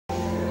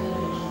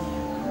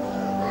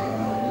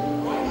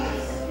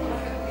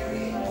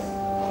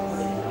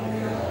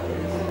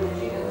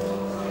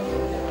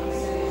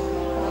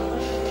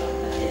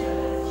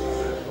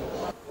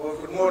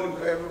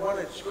everyone.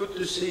 It's good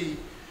to see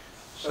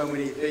so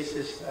many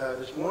faces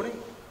this morning.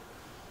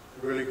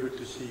 Really good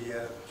to see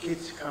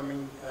kids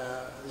coming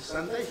this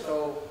Sunday.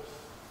 So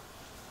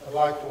I'd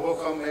like to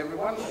welcome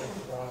everyone.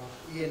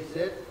 As Ian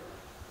said,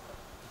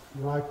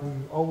 like we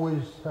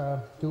always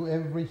do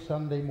every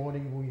Sunday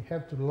morning, we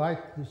have to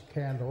light this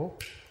candle.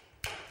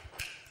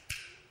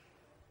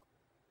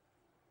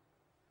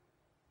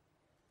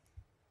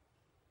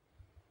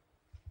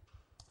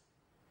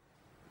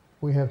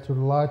 We have to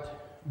light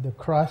the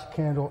Christ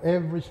candle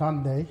every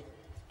Sunday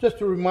just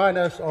to remind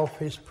us of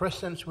His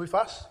presence with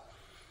us,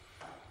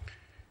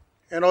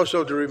 and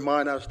also to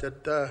remind us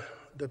that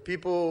the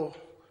people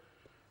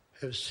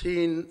have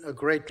seen a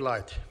great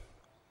light,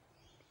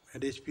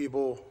 and these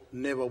people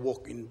never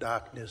walk in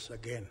darkness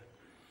again.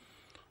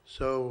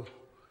 So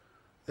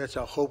that's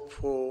our hope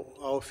for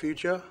our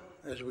future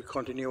as we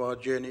continue our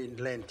journey in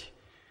Lent,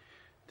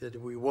 that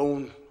we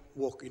won't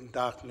walk in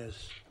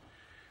darkness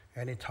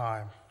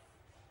anytime.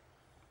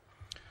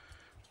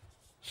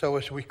 So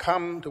as we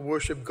come to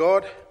worship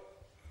God,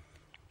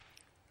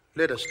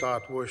 let us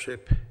start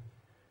worship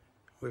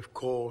with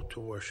call to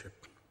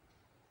worship.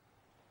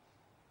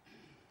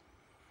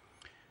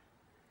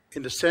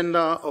 In the center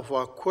of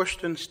our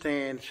question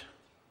stands,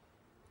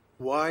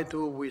 why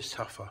do we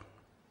suffer?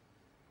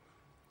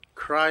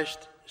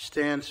 Christ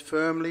stands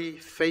firmly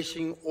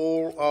facing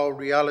all our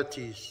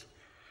realities,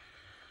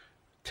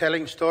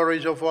 telling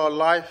stories of our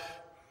life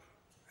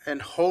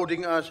and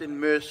holding us in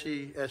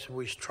mercy as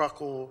we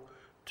struggle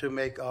to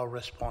make our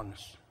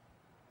response.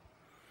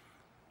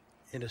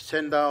 In the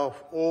center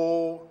of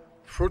all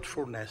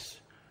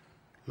fruitfulness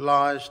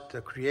lies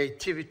the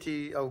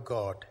creativity of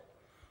God,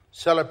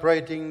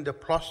 celebrating the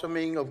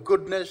blossoming of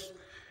goodness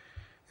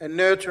and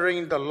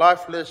nurturing the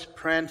lifeless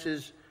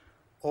branches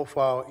of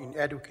our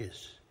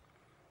inadequacies.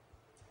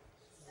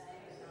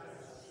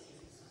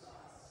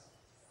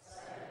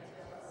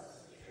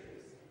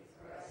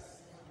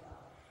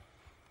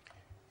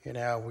 And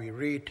now we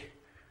read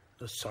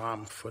the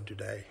psalm for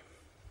today.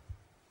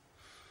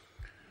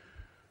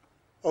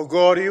 O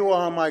God, you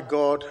are my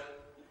God,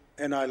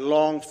 and I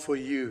long for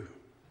you.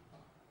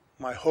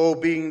 My whole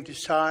being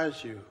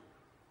desires you.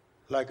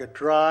 Like a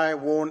dry,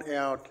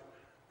 worn-out,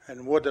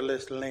 and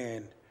waterless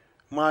land,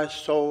 my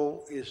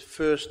soul is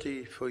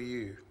thirsty for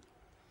you.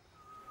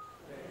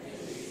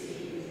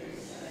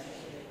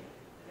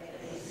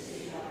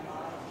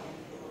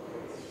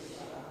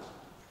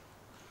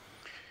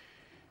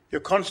 Your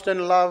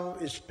constant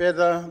love is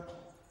better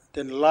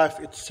than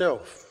life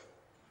itself,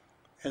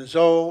 and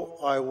so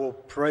I will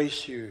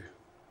praise you.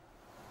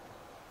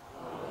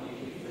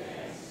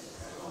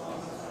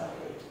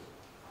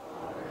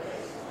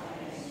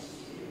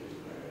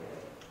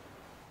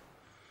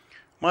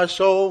 My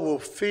soul will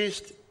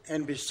feast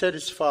and be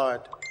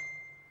satisfied,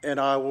 and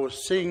I will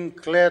sing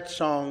glad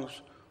songs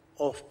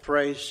of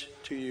praise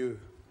to you.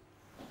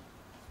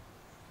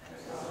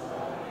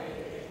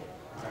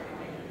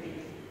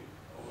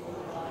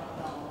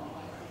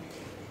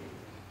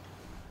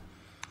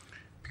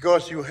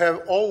 Because you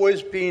have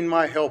always been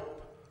my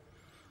help.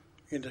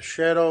 In the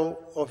shadow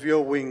of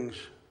your wings,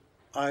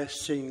 I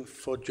sing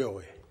for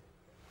joy.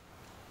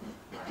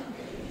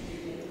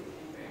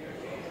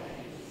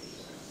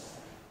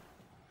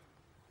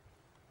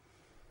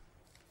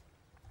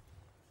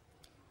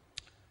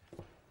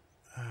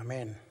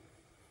 Amen.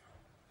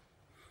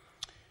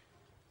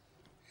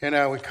 And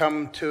now we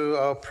come to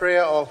our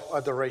prayer of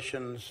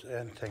adorations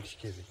and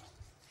thanksgiving.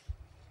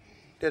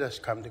 Let us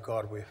come to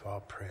God with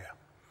our prayer.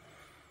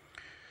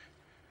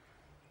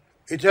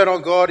 Eternal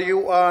God,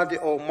 you are the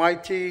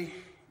Almighty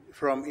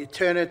from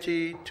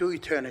eternity to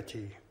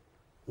eternity,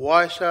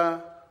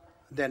 wiser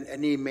than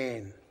any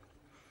man.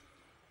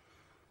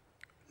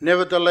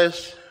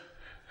 Nevertheless,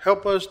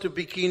 help us to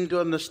begin to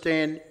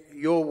understand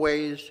your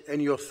ways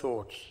and your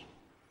thoughts.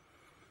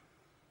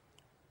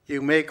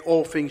 You make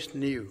all things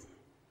new.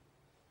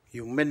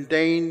 You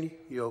maintain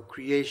your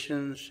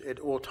creations at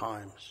all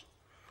times.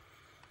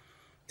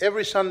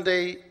 Every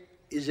Sunday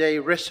is a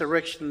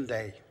resurrection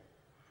day.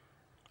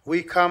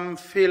 We come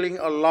feeling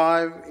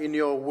alive in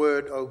your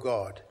word, O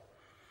God.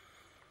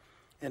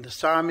 And the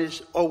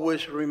psalmist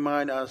always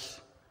reminds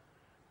us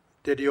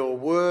that your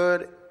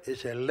word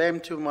is a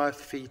lamp to my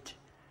feet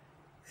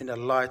and a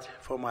light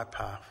for my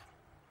path.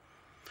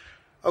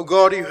 O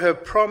God, you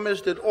have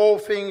promised that all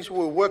things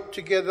will work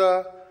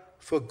together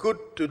for good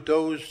to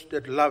those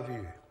that love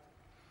you.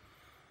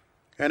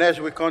 And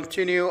as we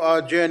continue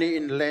our journey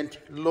in Lent,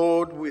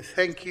 Lord, we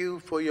thank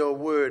you for your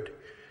word,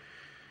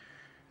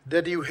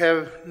 that you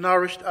have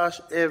nourished us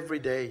every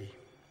day.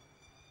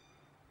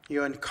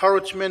 Your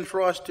encouragement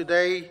for us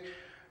today,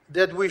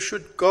 that we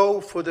should go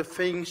for the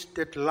things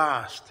that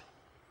last.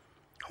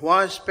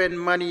 Why spend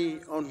money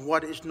on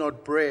what is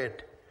not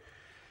bread,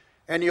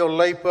 and your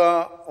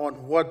labor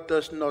on what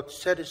does not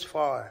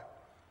satisfy?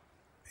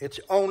 It's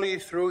only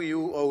through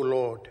you, O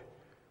Lord,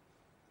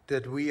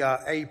 that we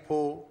are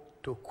able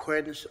to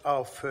quench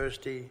our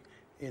thirsty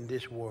in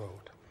this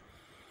world.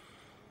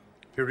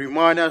 You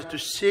remind us to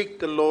seek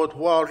the Lord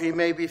while he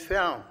may be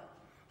found.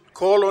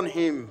 Call on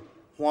him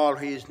while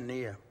he is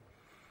near.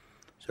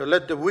 So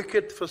let the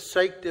wicked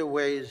forsake their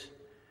ways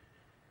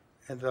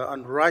and the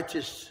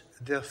unrighteous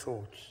their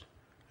thoughts.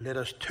 Let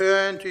us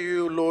turn to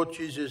you, Lord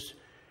Jesus,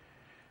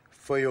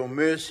 for your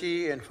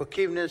mercy and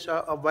forgiveness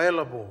are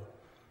available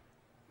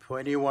for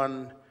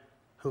anyone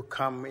who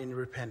come in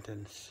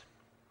repentance.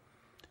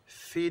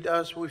 Feed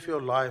us with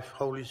your life,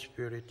 Holy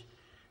Spirit.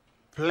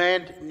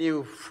 Plant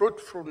new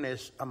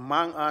fruitfulness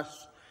among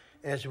us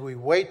as we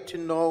wait to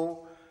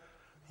know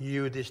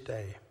you this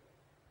day.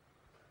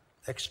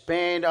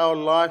 Expand our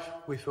life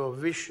with your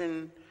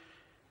vision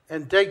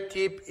and dig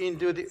deep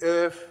into the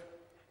earth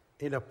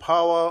in the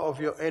power of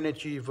your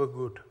energy for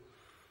good.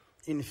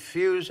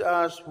 Infuse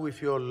us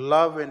with your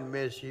love and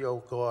mercy,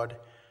 O God,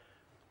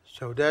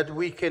 so that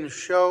we can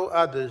show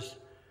others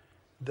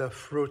the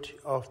fruit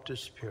of the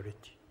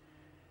Spirit.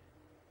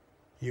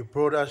 You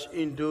brought us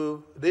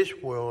into this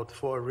world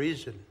for a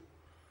reason,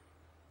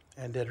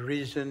 and that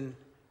reason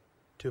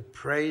to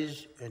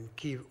praise and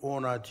give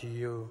honor to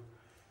you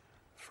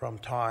from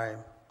time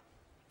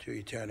to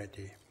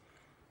eternity.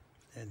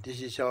 And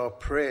this is our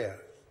prayer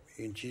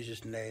in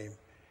Jesus' name.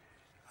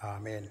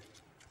 Amen.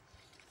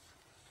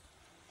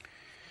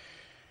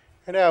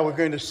 And now we're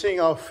going to sing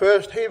our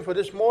first hymn for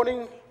this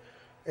morning.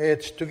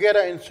 It's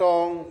together in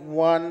song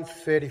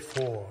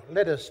 134.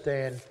 Let us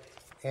stand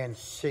and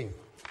sing.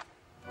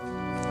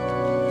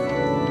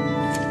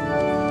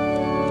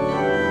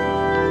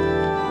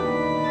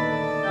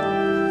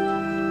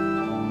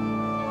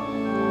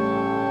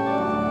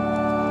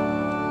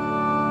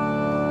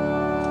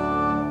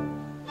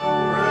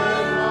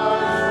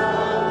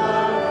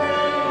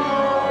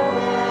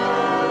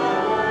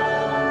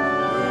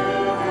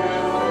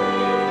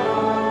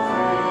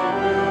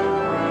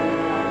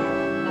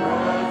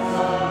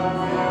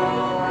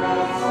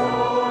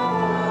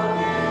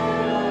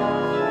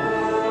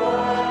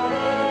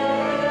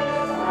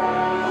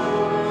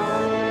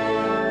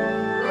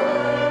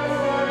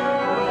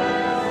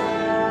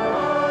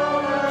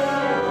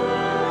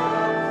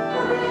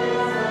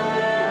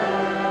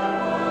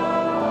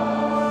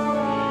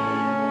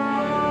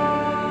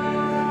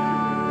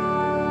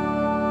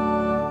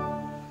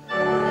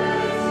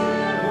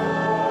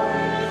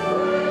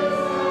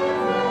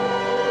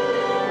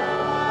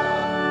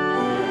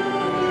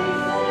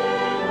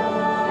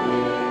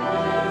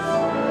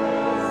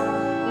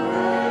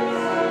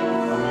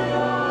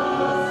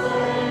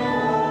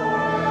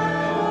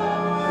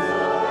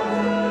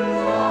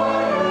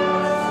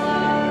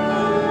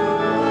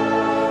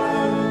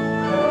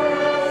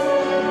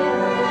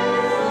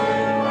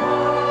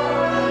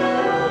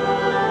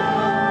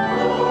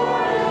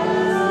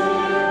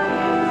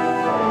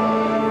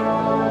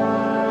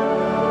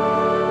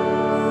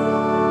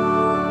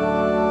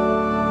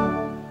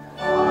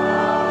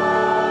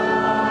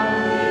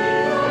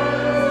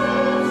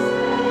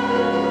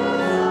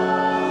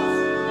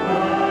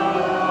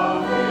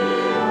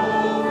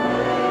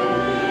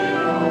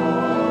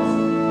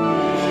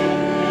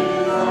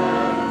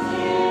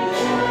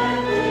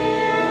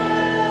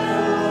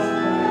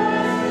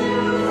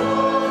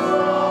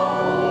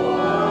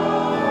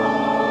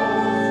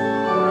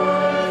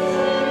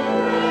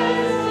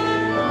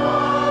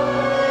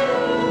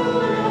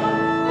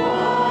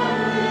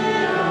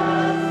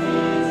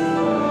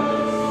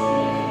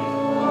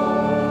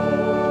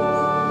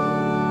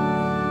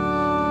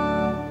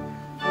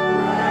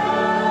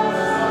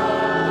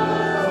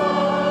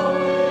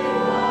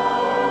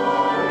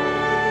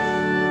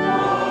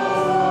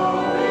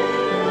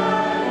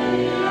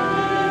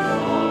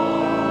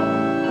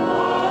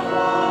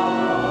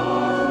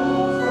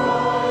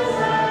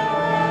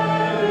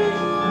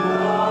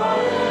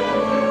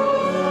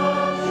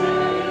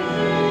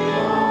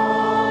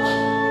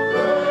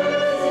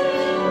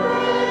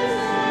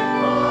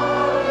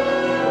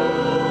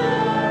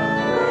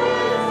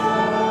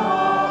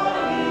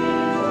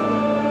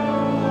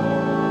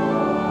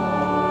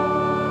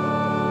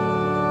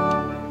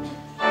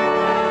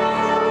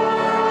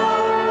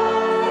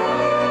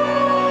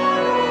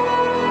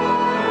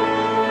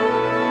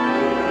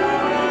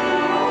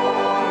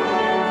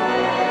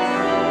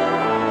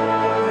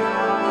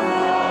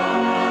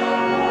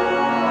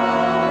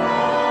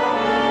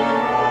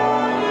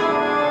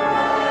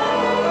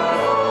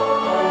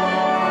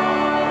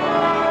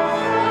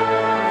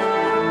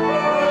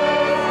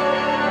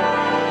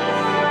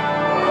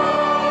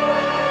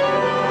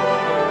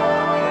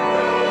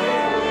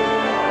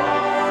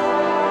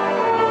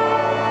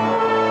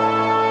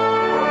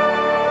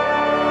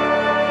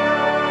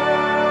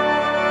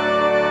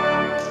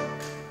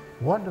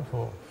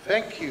 Wonderful.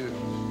 Thank you.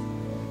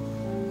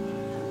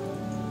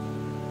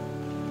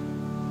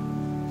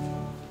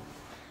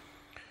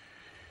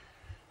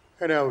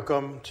 And now we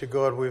come to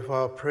God with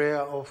our prayer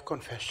of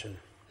confession.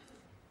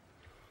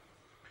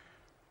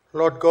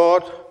 Lord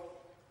God,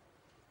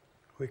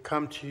 we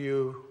come to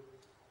you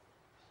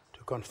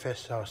to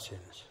confess our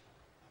sins.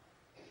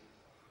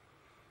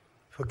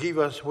 Forgive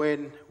us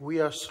when we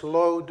are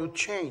slow to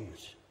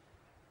change,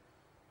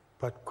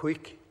 but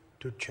quick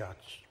to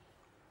judge.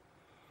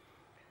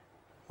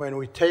 when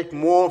we take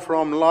more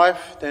from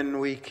life than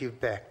we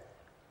give back,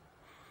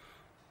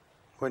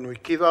 when we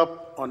give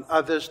up on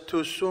others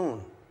too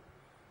soon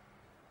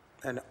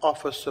and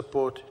offer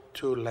support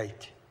too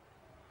late,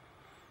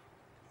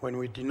 when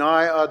we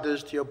deny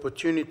others the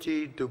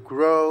opportunity to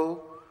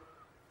grow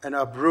and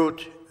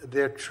uproot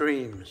their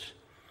dreams.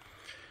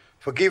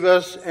 Forgive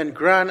us and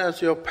grant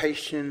us your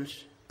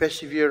patience,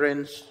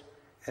 perseverance,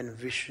 and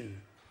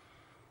vision,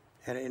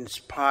 and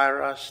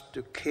inspire us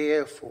to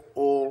care for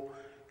all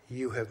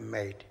you have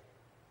made.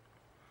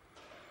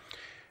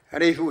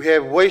 And if we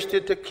have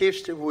wasted the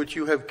gifts which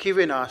you have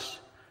given us,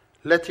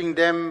 letting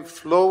them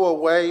flow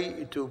away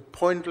into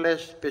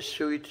pointless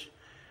pursuits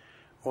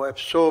or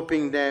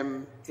absorbing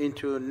them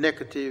into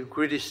negative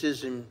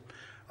criticism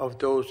of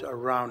those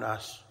around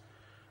us,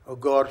 O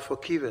God,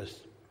 forgive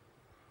us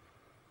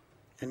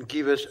and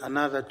give us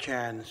another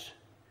chance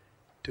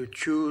to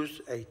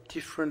choose a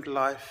different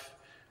life,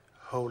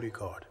 Holy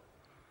God.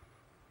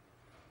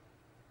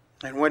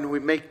 And when we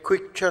make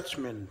quick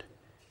judgment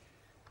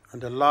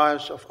on the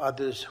lives of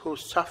others who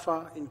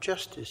suffer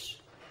injustice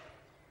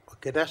or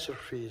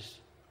catastrophes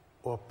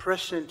or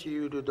present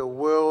you to the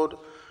world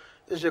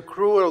as a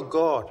cruel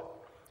God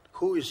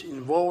who is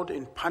involved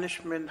in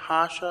punishment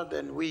harsher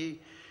than we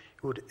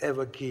would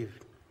ever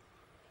give,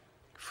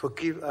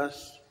 forgive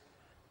us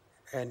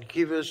and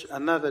give us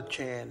another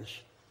chance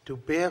to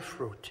bear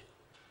fruit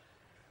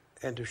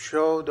and to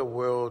show the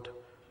world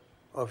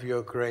of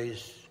your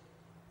grace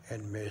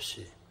and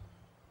mercy.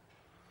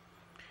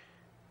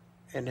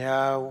 And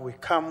now we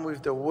come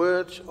with the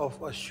words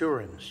of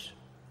assurance.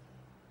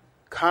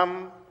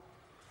 Come,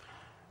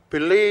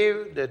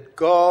 believe that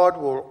God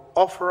will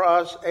offer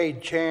us a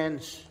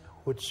chance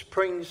which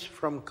springs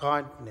from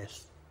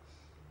kindness.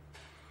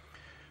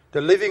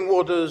 The living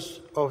waters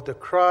of the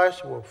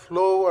Christ will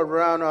flow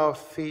around our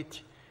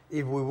feet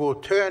if we will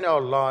turn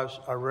our lives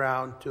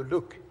around to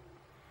look.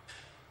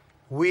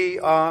 We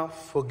are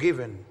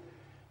forgiven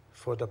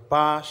for the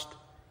past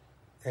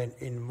and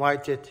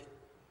invited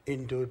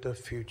into the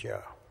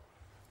future.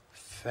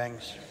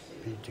 Thanks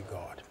be to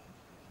God.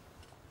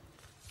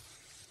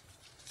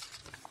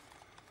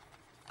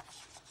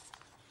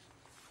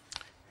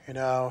 And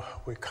now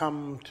we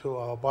come to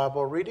our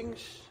Bible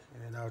readings,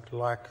 and I would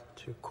like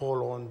to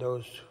call on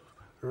those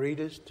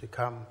readers to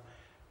come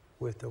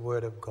with the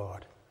Word of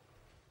God.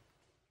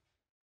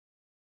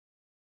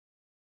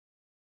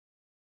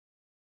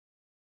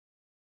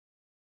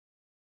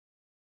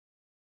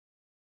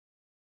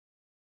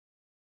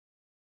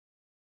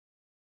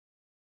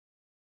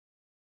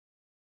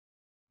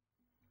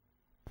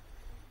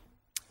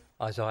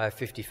 Isaiah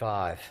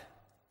 55,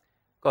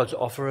 God's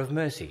offer of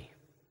mercy.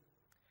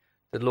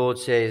 The Lord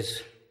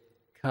says,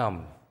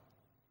 "Come,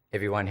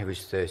 everyone who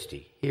is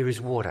thirsty, here is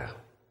water.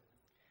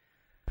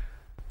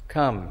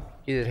 Come,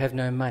 you that have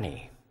no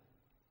money,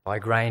 buy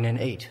grain and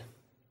eat.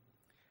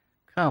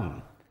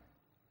 Come,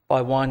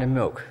 buy wine and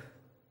milk,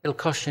 it'll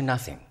cost you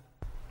nothing.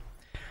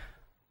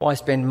 Why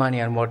spend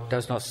money on what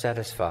does not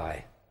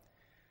satisfy?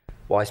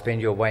 Why spend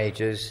your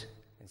wages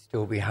and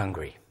still be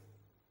hungry?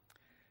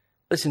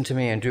 Listen to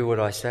me and do what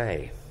I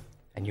say,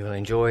 and you will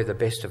enjoy the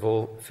best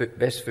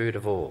food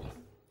of all.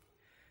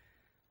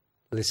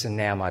 Listen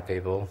now, my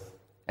people,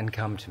 and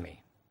come to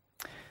me.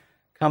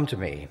 Come to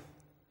me,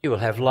 you will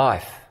have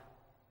life.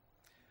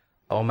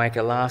 I will make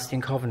a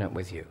lasting covenant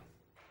with you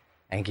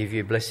and give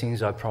you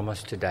blessings I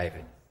promised to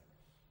David.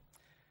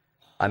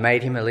 I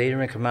made him a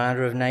leader and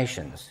commander of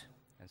nations,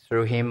 and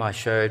through him I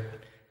showed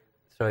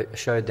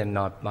them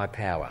my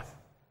power.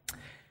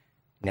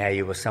 Now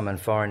you will summon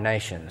foreign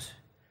nations.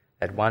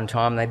 At one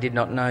time they did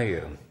not know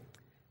you,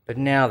 but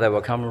now they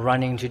will come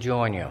running to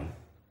join you.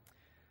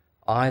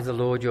 I, the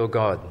Lord your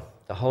God,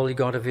 the Holy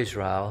God of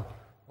Israel,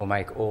 will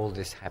make all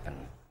this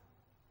happen.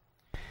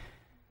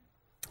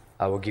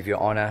 I will give you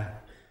honour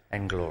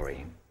and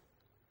glory.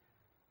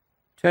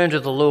 Turn to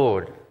the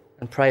Lord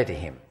and pray to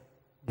him,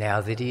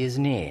 now that he is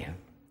near.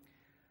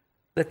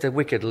 Let the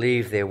wicked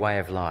leave their way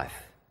of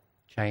life,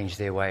 change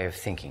their way of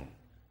thinking.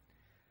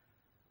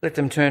 Let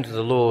them turn to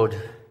the Lord,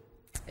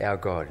 our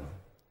God.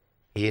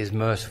 He is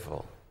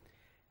merciful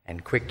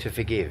and quick to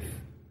forgive.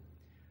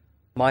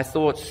 My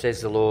thoughts, says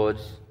the Lord,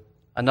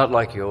 are not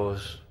like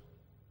yours.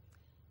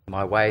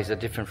 My ways are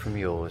different from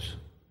yours.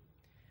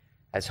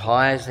 As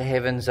high as the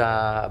heavens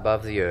are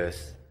above the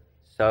earth,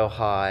 so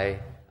high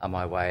are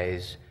my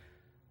ways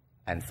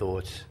and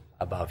thoughts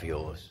above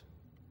yours.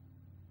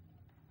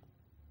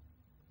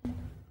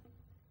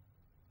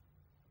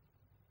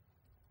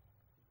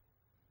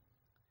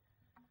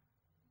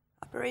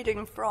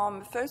 Reading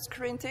from 1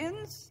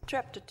 Corinthians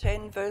chapter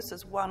 10,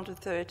 verses 1 to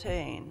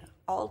 13,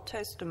 Old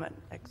Testament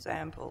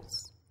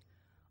examples.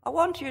 I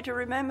want you to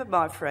remember,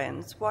 my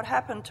friends, what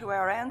happened to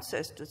our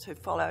ancestors who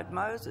followed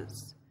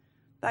Moses.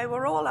 They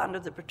were all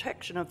under the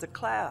protection of the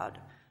cloud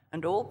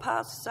and all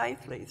passed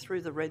safely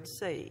through the Red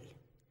Sea.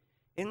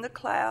 In the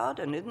cloud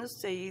and in the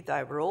sea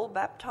they were all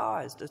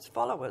baptized as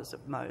followers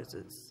of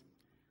Moses.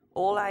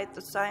 All ate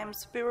the same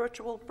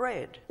spiritual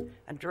bread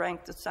and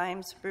drank the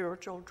same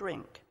spiritual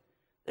drink,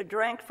 They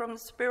drank from the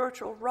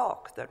spiritual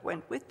rock that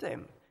went with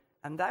them,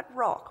 and that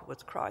rock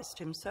was Christ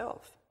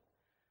himself.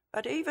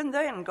 But even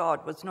then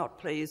God was not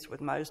pleased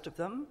with most of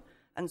them,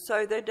 and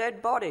so their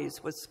dead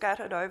bodies were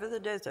scattered over the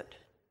desert.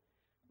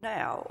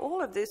 Now,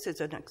 all of this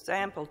is an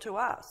example to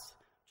us,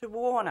 to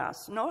warn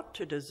us not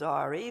to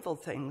desire evil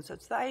things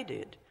as they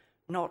did,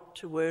 not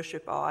to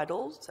worship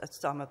idols as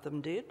some of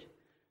them did.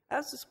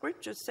 As the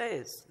scripture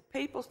says, the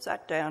people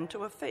sat down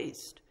to a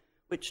feast,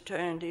 which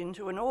turned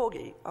into an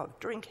orgy of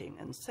drinking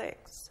and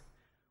sex.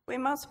 We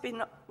must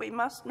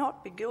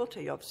not be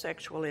guilty of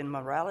sexual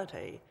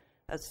immorality,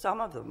 as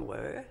some of them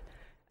were,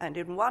 and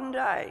in one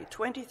day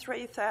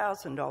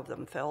 23,000 of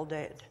them fell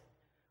dead.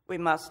 We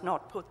must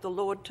not put the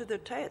Lord to the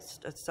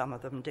test, as some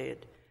of them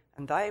did,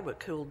 and they were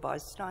killed by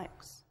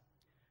snakes.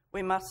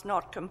 We must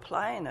not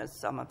complain, as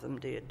some of them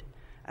did,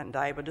 and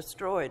they were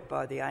destroyed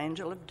by the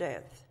angel of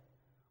death.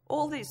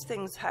 All these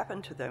things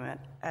happened to them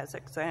as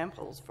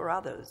examples for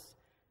others,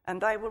 and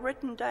they were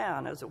written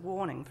down as a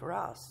warning for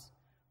us,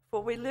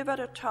 for we live at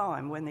a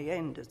time when the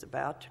end is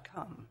about to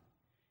come.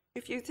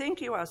 If you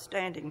think you are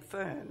standing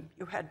firm,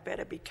 you had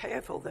better be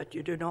careful that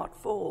you do not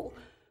fall.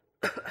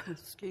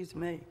 Excuse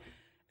me.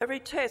 Every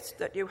test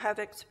that you have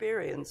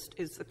experienced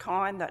is the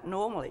kind that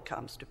normally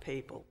comes to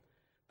people,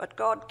 but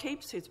God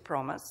keeps his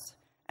promise,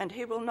 and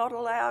he will not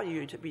allow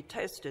you to be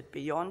tested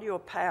beyond your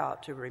power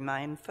to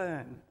remain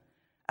firm.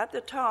 At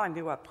the time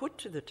you are put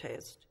to the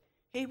test,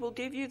 he will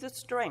give you the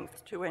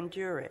strength to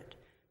endure it,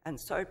 and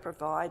so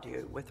provide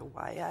you with a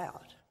way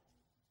out.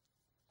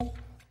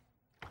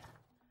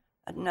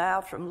 And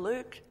now from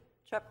Luke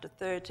chapter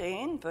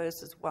 13,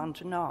 verses 1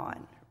 to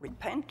 9,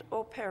 repent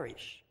or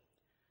perish.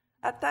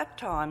 At that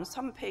time,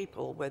 some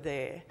people were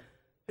there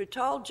who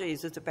told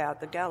Jesus about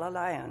the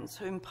Galileans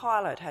whom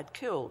Pilate had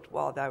killed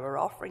while they were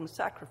offering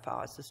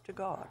sacrifices to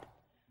God.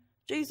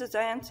 Jesus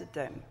answered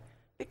them,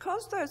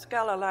 "Because those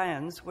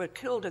Galileans were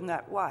killed in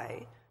that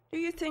way, do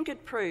you think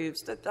it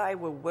proves that they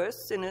were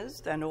worse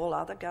sinners than all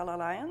other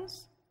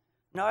Galileans?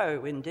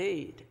 No,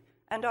 indeed.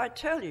 And I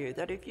tell you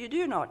that if you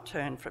do not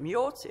turn from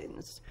your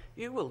sins,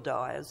 you will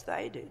die as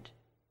they did.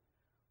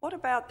 What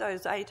about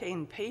those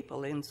 18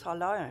 people in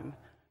Siloam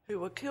who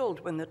were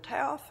killed when the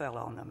tower fell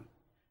on them?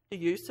 Do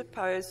you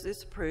suppose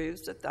this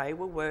proves that they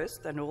were worse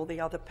than all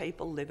the other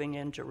people living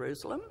in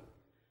Jerusalem?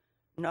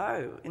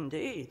 No,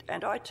 indeed.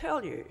 And I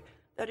tell you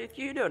that if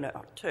you do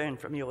not turn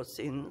from your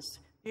sins,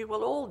 you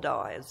will all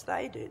die as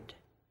they did."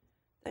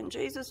 Then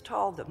Jesus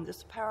told them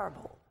this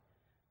parable.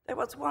 There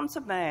was once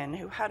a man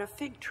who had a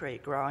fig tree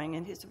growing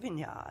in his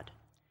vineyard.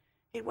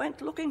 He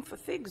went looking for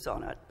figs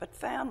on it, but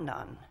found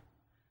none.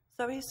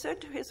 So he said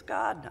to his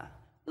gardener,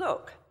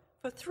 "Look,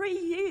 for 3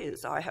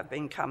 years I have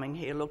been coming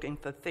here looking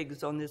for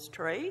figs on this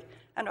tree,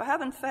 and I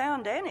haven't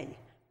found any.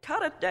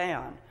 Cut it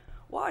down.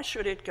 Why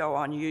should it go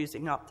on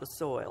using up the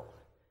soil?"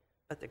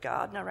 But the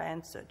gardener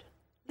answered,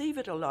 "Leave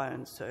it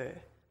alone,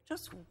 sir.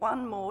 Just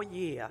 1 more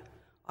year.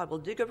 I will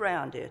dig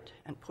around it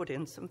and put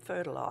in some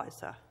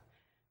fertiliser.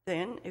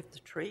 Then, if the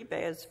tree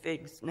bears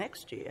figs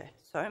next year,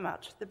 so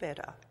much the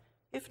better.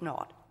 If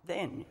not,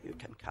 then you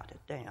can cut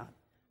it down."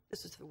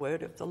 This is the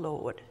word of the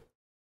Lord.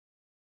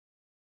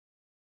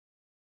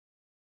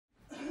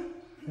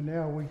 And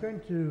now we're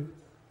going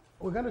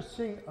to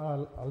sing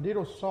a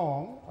little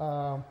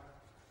song.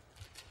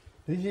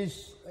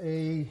 This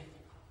is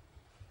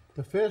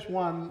the first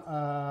one.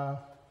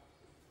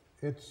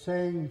 It's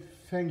saying,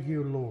 "Thank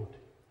you, Lord."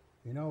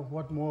 You know,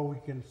 what more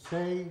we can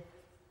say?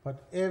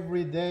 But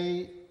every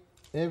day,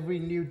 every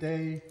new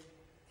day,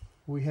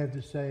 we have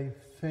to say,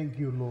 "Thank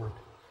you, Lord."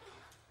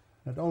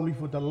 Not only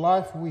for the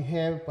life we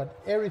have, but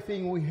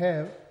everything we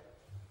have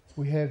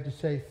to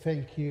say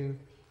thank you.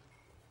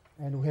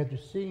 And we have to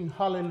sing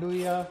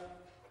hallelujah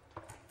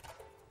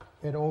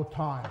at all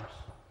times.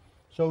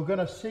 So we're going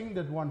to sing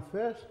that one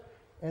first.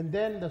 And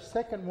then the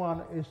second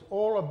one is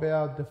all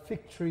about the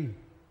fig tree.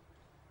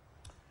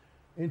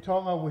 In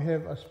Tonga, we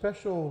have a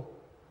special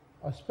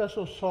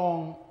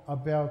song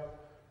about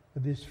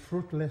this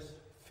fruitless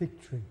fig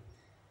tree.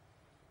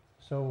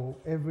 So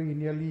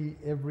nearly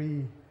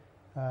every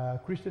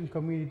Christian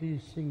community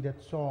sing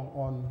that song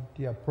on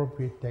the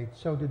appropriate date.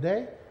 So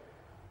today,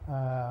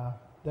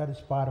 that is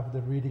part of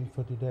the reading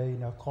for today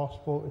in our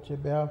gospel. It's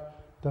about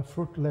the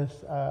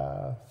fruitless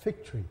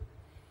fig tree.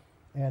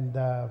 And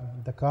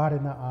the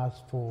gardener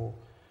asked for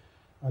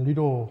a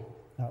little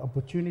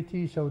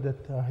opportunity so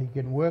that he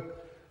can work.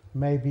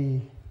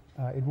 Maybe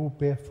it will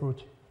bear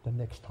fruit the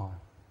next time.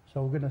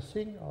 So we're going to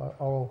sing.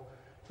 I'll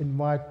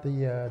invite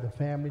the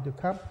family to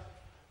come.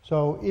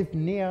 So if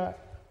Nia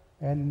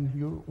and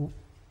you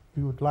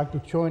would like to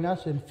join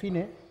us in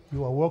Fine,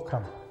 you are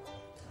welcome.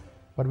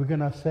 But we're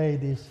going to say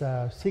this,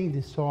 sing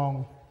this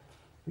song.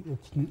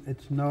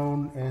 It's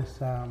known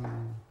as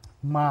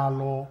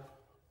Malo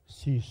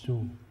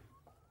Sisu.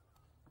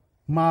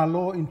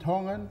 Malo in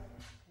Tongan,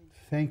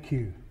 thank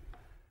you.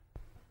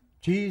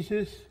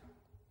 Jesus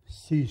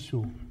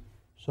Sisu.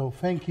 So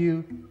thank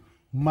you,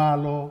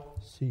 Malo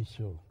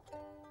Sisu.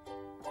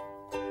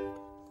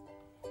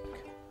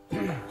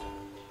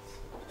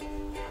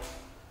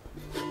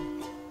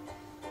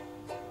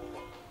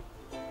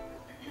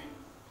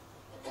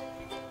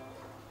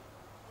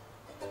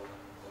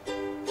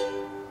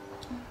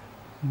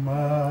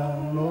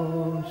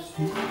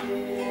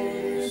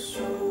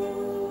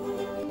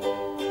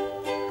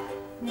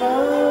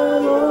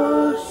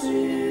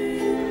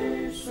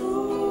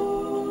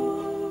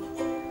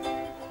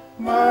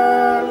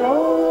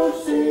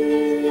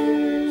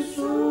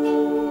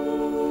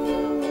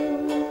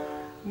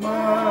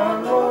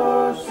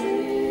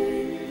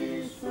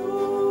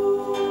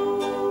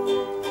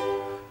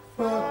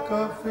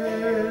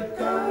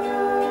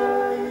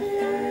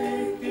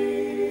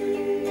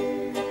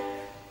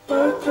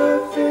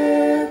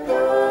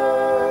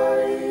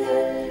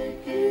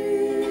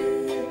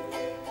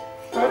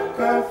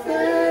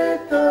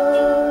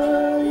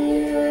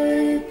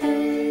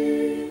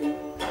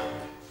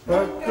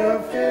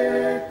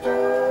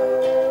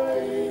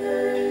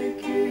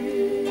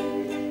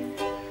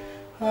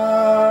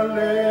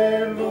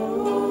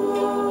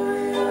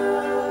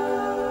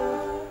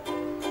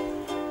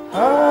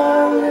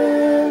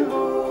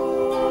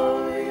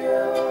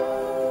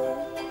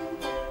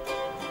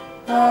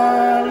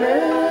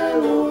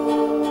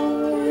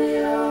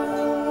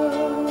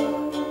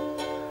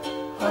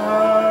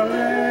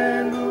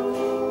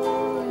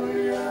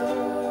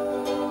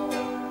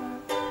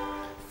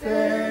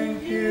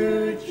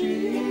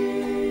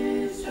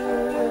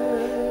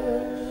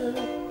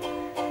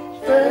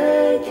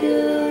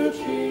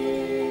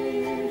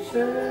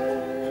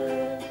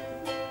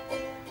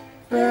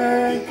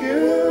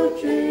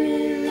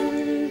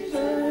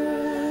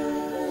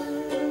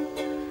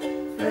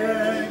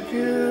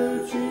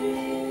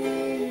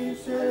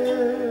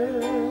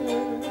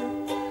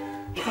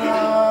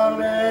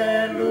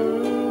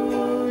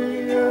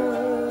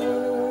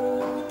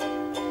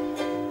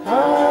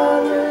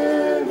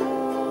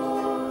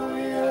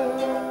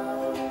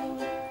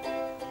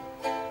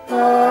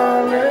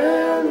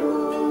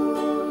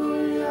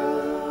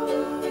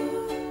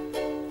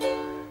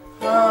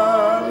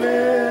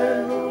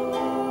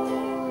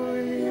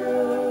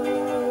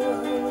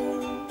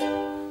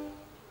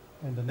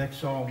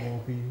 Song will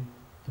be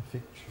the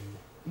fig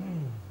tree.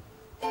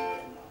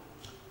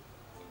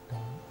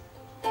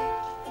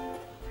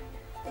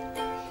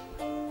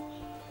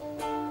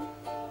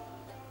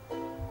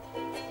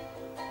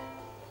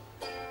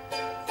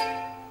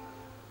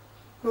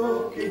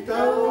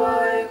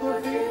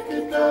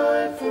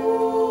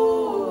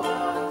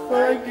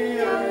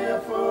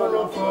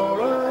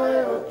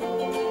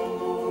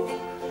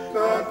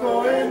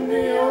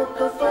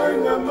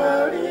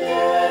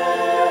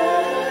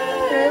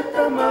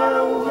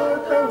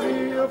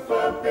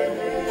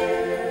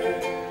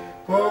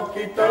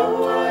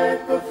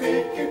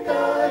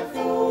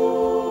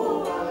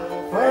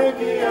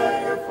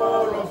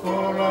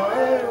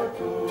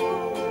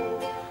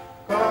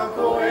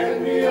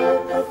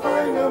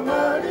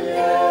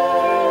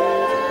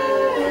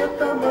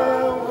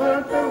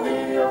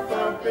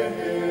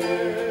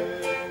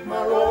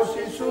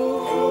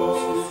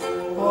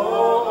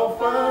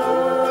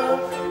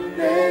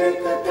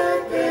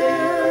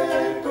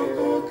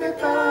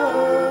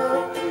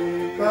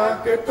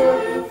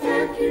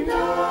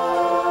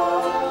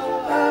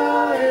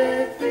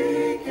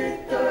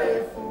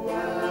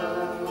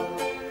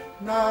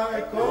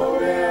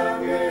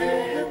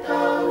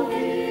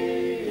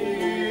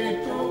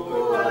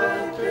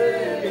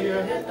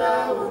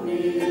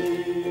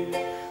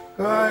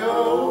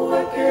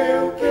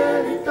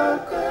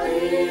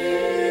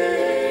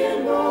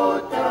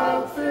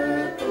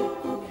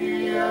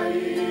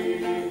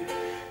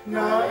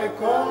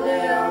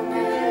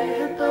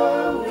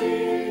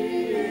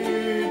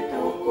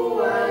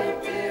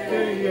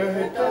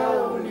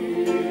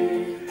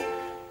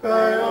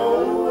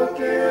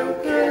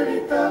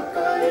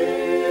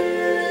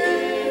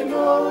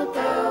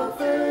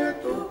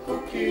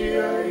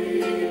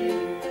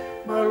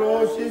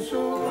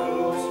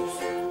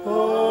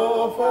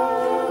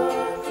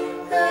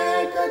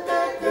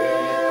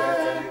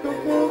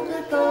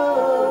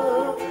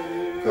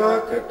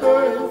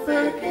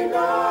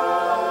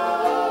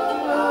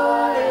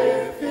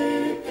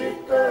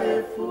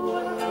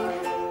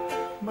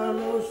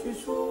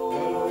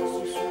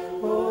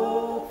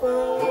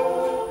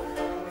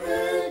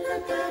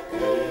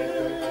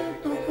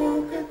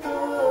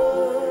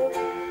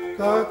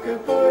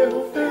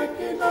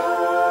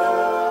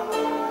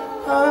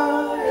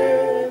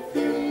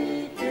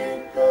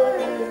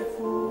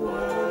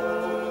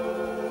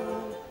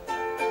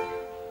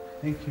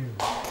 Thank you.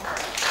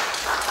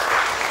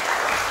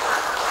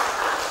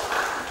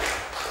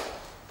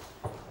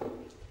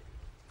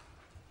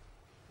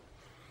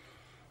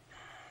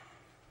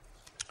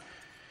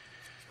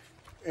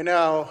 And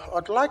now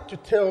I'd like to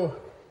tell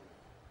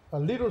a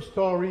little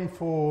story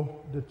for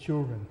the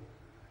children.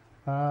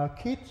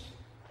 Kids,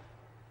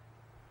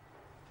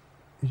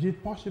 is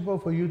it possible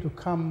for you to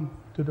come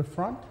to the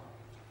front?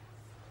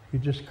 You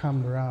just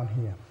come around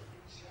here.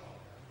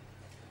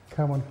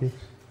 Come on, kids.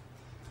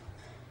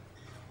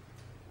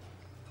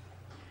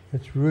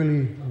 It's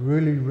really,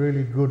 really,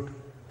 really good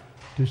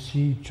to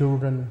see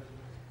children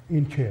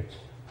in church.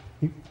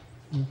 You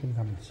can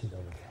come and sit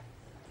over there.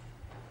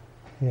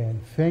 Yeah,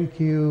 and thank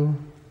you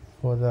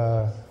for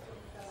the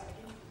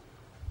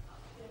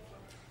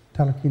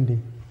Talakindi.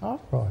 All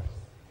right.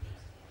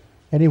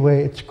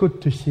 Anyway, it's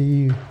good to see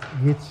you,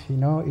 kids,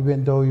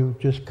 even though you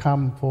just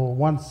come for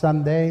one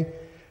Sunday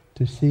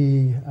to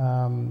see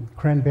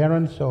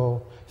grandparents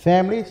or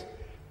families,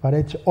 but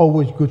it's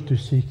always good to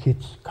see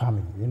kids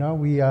coming.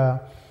 We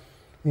are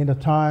in a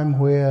time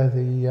where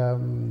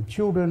the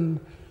children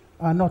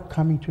are not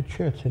coming to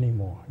church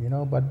anymore,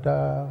 but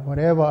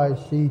whenever I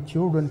see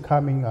children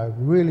coming, I'm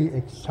really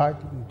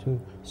excited to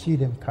see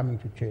them coming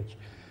to church.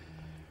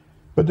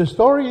 But the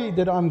story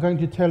that I'm going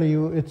to tell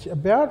you, it's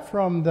about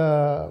from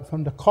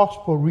the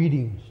gospel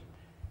readings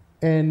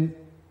and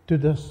to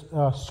the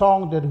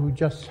song that we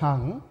just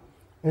sung.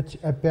 It's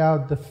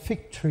about the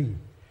fig tree.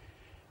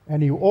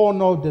 And you all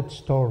know that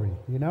story,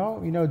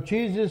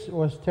 Jesus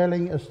was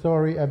telling a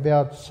story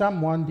about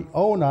someone, the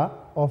owner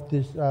of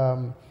this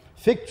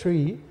fig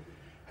tree,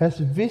 has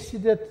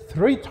visited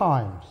 3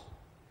 times.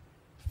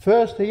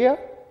 First year,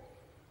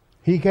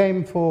 he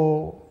came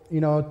for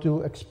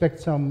to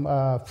expect some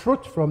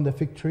fruit from the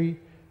fig tree.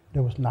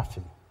 There was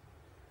nothing.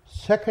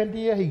 Second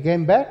year he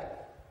came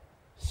back,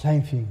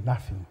 same thing,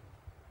 nothing.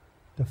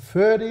 The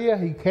third year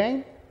he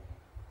came,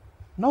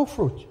 no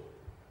fruit.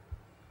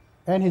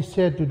 And he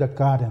said to the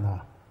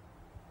gardener,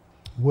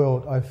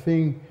 well, I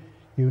think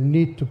you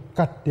need to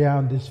cut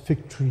down this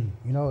fig tree.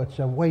 It's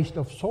a waste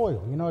of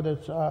soil.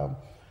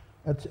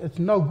 It's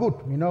no good.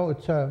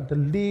 It's the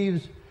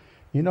leaves.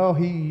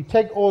 He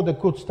take all the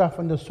good stuff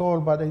in the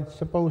soil, but it's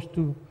supposed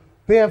to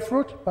bear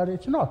fruit, but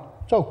it's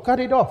not. So cut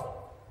it off.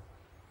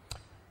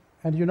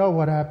 And you know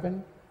what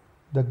happened?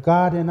 The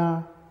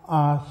gardener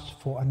asked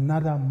for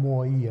one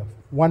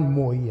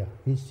more year.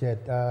 He said,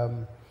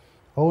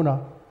 owner,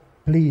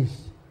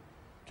 please,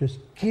 just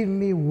give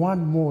me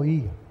 1 more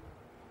year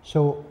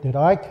so that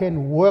I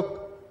can work,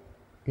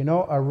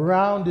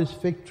 around this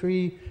fig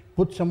tree,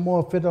 put some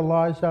more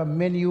fertilizer,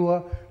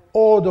 manure,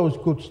 all those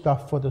good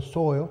stuff for the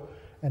soil.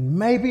 And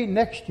maybe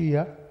next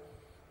year,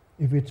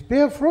 if it's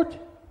bear fruit,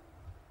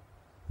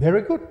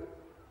 very good.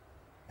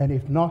 And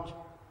if not,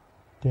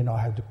 then I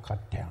have to cut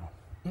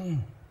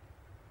down.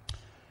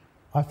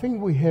 I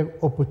think we have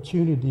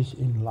opportunities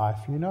in life,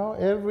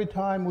 Every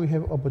time we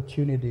have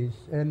opportunities,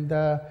 and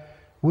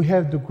we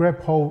have to grab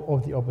hold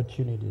of the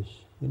opportunities,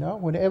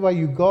 Whenever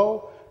you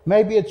go,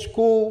 maybe at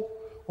school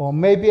or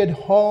maybe at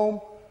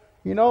home,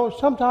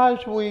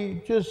 sometimes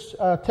we just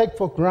take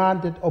for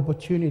granted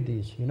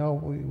opportunities.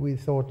 We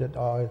thought that,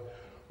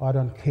 I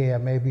don't care,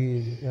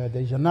 maybe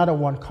there's another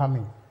one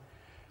coming.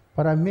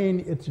 But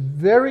it's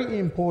very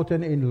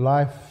important in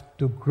life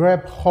to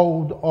grab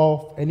hold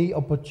of any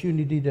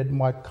opportunity that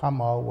might come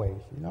our way,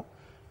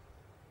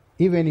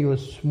 Even if you're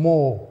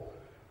small,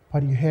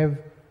 but you have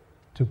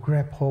to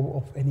grab hold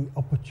of any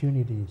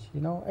opportunities,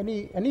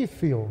 any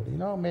field,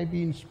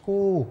 maybe in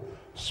school,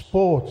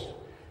 sports.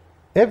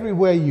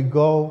 Everywhere you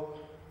go,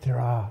 there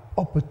are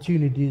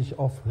opportunities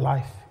of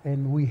life,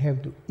 and we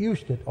have to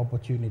use that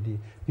opportunity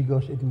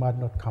because it might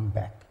not come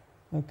back.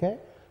 Okay?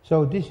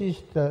 So this is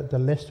the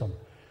lesson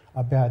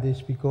about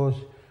this, because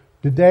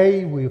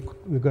today we're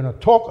going to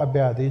talk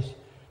about this,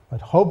 but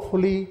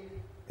hopefully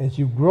as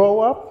you grow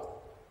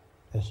up,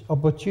 as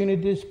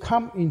opportunities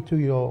come into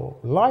your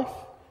life,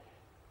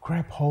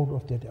 grab hold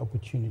of that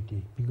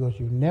opportunity, because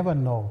you never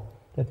know,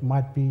 that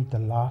might be the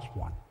last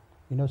one.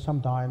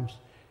 Sometimes,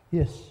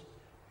 yes,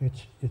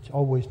 it's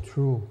always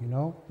true,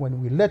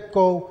 when we let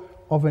go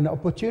of an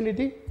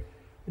opportunity,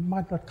 it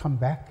might not come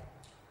back,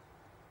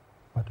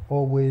 but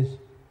always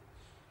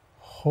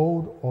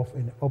hold of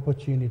an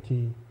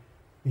opportunity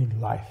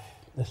in life,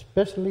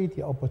 especially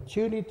the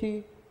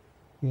opportunity,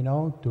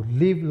 to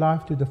live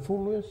life to the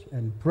fullest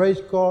and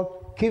praise God,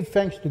 give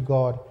thanks to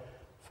God,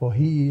 for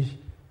He is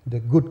the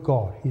good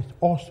God. He's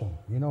awesome.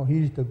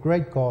 He is the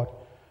great God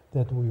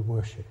that we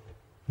worship.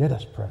 Let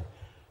us pray.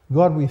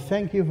 God, we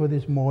thank you for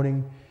this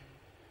morning,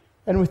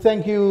 and we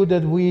thank you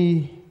that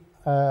we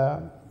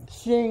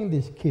seeing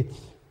these kids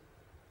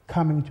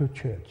coming to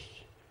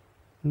church.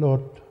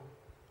 Lord,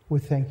 we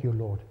thank you,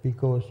 Lord,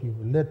 because you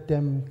let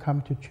them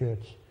come to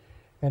church.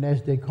 And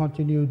as they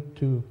continue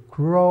to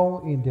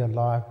grow in their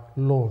life,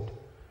 Lord,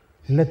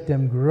 let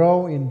them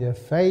grow in their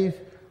faith.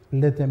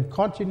 Let them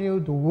continue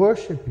to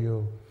worship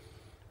you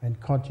and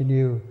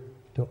continue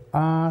to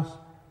ask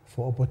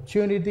for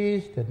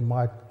opportunities that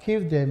might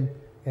give them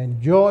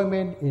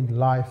enjoyment in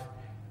life,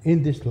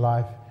 in this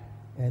life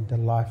and the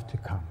life to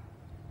come.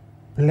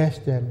 Bless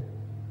them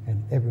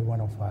and every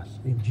one of us.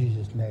 In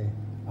Jesus' name,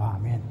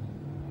 amen.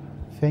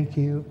 Thank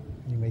you.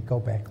 You may go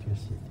back to your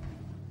seat.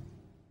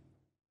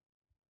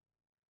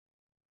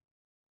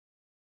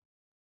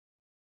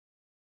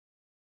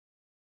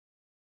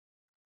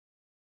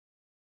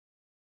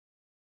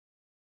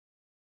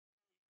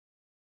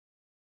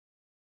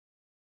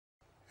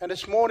 And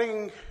this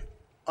morning,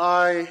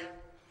 I'm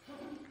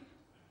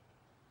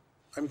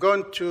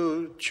going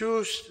to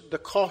choose the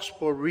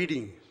gospel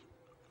reading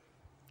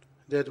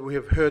that we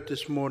have heard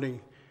this morning.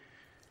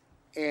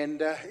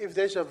 And if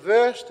there's a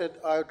verse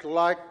that I would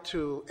like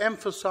to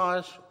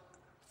emphasize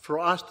for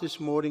us this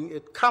morning,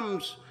 it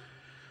comes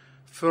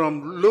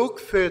from Luke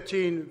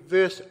 13,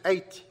 verse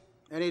 8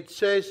 And it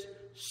says,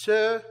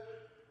 "Sir,"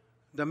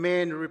 the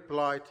man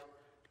replied,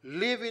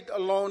 "leave it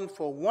alone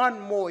for 1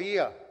 more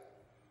year,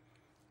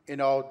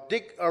 and I'll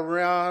dig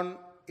around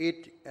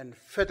it and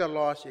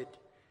fertilize it.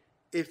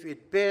 If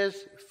it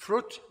bears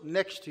fruit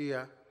next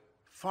year,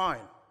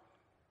 fine.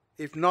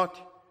 If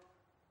not,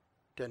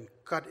 then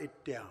cut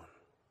it down."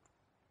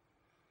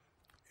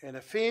 And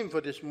the theme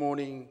for this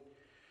morning,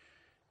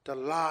 the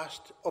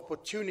last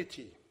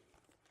opportunity.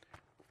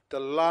 The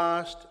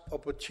last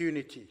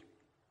opportunity.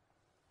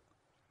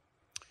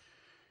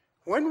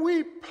 When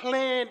we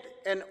plant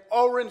an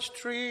orange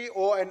tree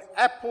or an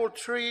apple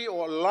tree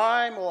or a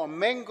lime or a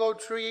mango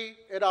tree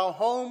at our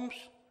homes,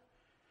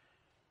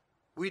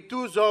 we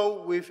do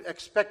so with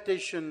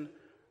expectation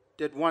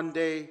that one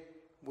day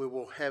we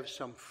will have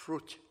some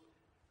fruit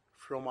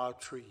from our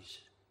trees.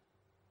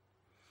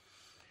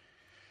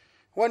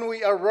 When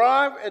we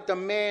arrived at the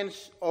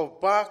manse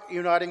of Bark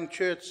Uniting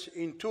Church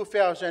in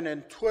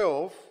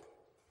 2012,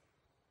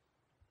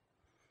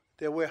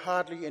 there were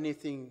hardly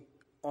anything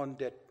on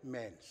that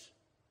manse.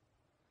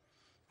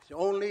 There's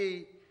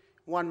only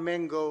 1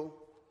 mango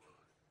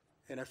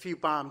and a few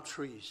palm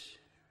trees.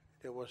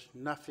 There was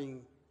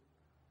nothing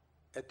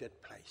at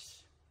that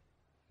place.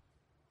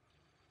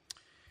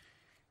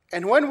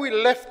 And when we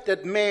left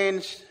that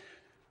manse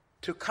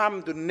to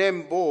come to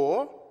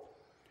Nambour,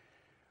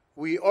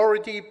 we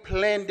already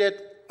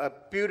planted a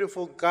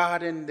beautiful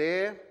garden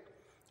there,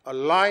 a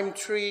lime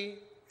tree,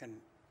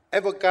 an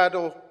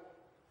avocado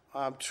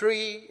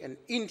tree, an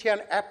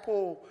Indian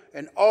apple,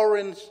 an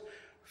orange,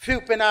 few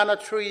banana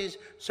trees,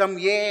 some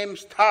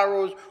yams,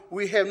 taros.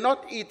 We have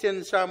not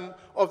eaten some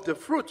of the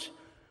fruits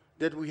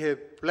that we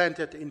have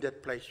planted in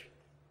that place.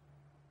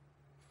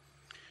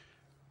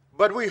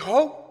 But we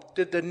hope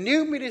that the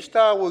new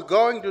minister who are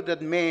going to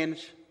that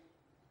manse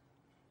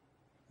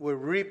will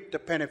reap the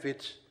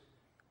benefits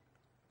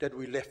that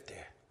we left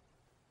there.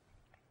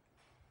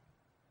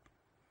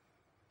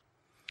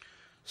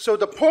 So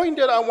the point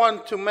that I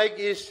want to make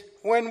is,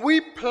 when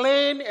we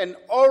plant an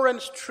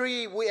orange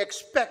tree, we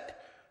expect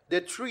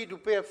the tree to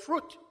bear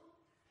fruit.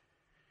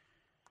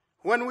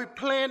 When we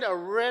plant a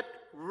red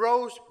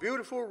rose,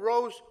 beautiful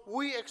rose,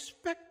 we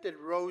expect that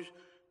rose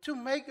to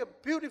make a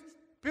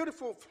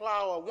beautiful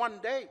flower one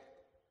day.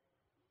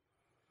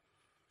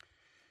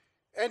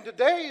 And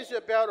today is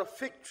about a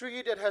fig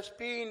tree that has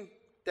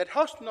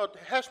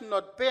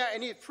not bear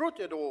any fruit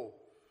at all.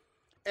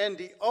 And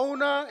the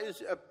owner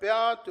is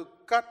about to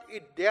cut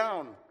it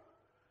down.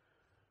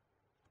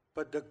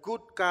 But the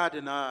good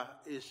gardener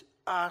is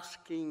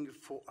asking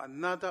for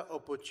another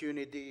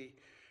opportunity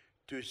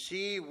to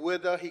see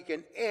whether he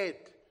can add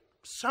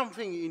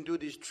something into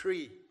this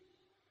tree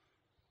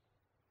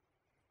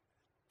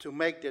to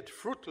make that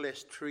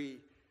fruitless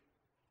tree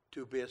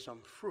to bear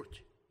some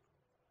fruit.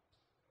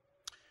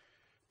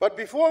 But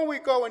before we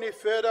go any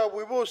further,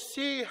 we will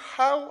see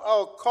how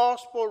our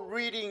gospel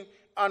reading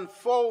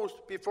unfolds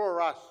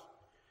before us.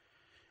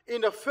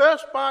 In the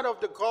first part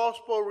of the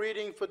gospel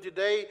reading for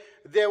today,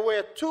 there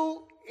were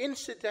 2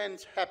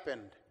 incidents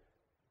happened.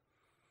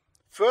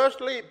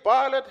 Firstly,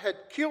 Pilate had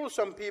killed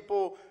some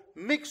people,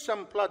 mixed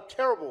some blood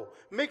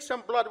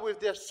with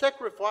their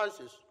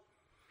sacrifices.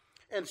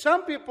 And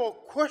some people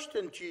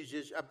questioned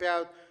Jesus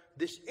about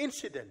this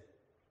incident.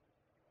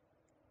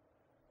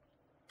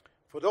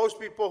 For those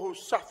people who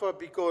suffer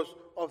because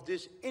of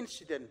this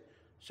incident.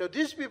 So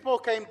these people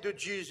came to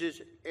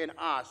Jesus and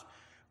asked,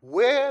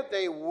 were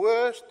they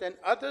worse than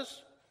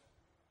others?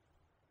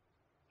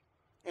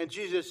 And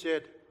Jesus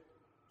said,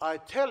 I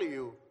tell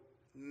you,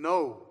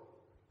 no.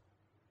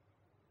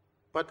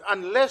 But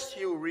unless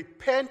you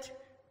repent,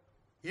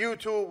 you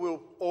too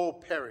will all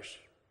perish.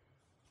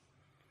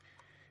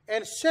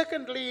 And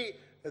secondly,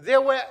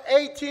 there were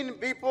 18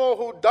 people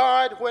who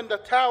died when the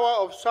Tower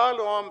of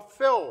Siloam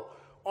fell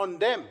on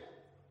them.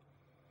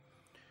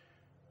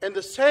 And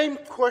the same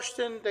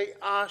question they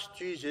asked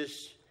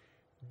Jesus,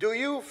 do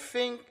you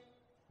think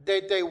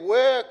that they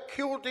were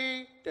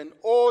guilty than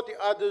all the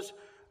others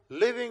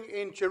living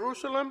in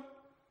Jerusalem?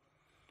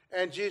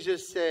 And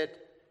Jesus said,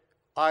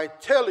 I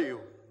tell you,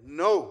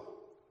 no.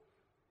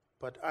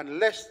 But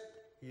unless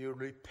you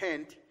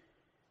repent,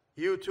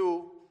 you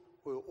too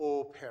will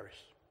all perish.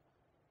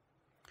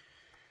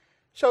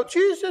 So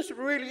Jesus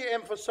really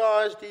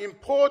emphasized the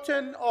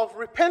importance of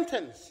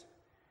repentance.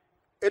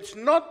 It's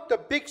not the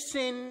big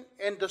sin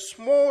and the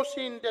small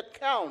sin that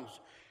counts.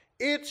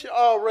 It's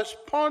our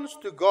response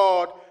to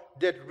God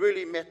that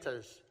really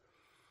matters.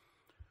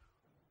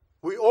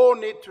 We all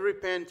need to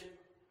repent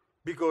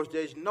because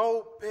there's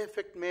no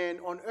perfect man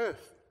on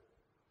earth.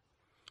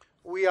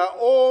 We are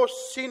all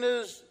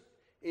sinners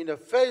in the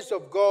face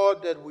of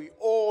God, that we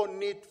all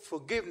need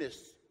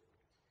forgiveness.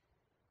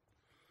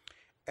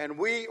 And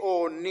we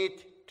all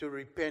need to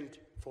repent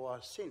for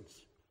our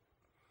sins.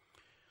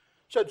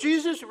 So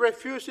Jesus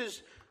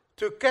refuses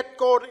to get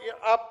caught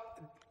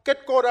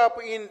up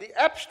in the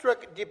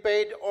abstract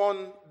debate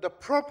on the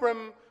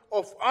problem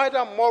of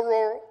either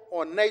moral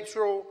or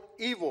natural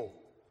evil.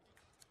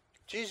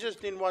 Jesus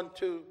didn't want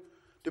to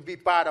be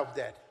part of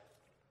that.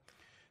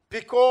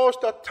 because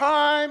the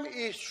time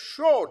is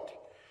short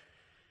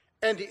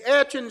and the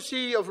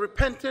urgency of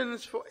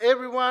repentance for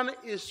everyone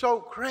is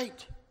so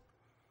great.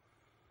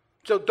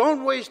 So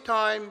don't waste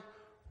time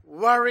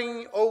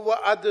worrying over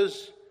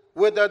others,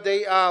 whether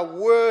they are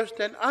worse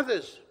than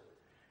others.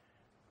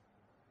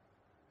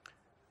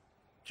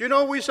 Do you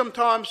know, we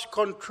sometimes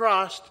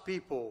contrast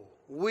people.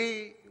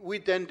 We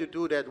tend to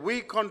do that.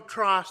 We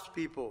contrast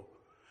people.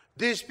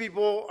 These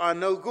people are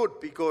no good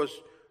because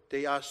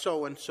they are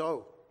so and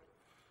so.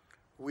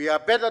 We are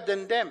better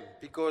than them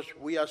because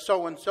we are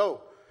so and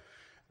so.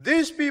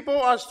 These people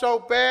are so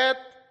bad,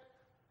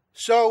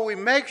 so we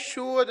make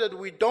sure that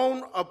we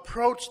don't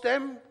approach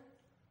them,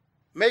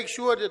 make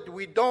sure that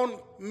we don't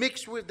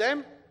mix with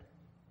them.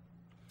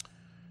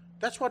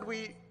 That's what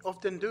we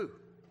often do.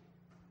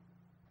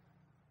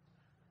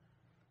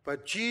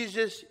 But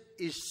Jesus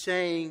is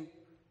saying,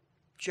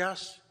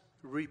 just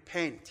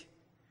repent.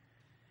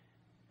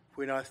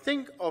 When I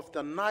think of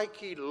the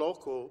Nike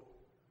logo,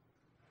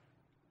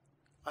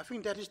 I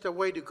think that is the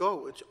way to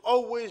go. It's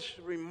always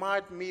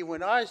remind me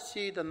when I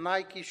see the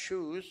Nike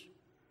shoes,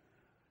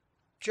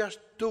 just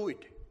do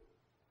it.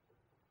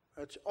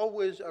 It's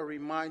always a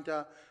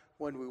reminder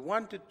when we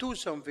want to do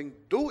something,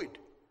 do it.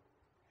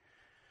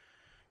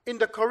 In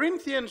the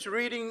Corinthians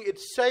reading, it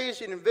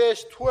says in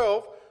verse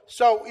 12,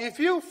 so if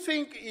you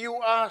think you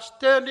are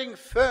standing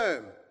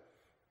firm,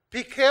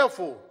 be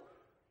careful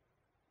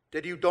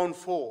that you don't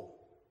fall.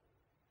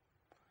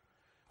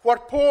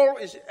 What Paul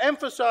is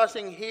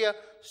emphasizing here,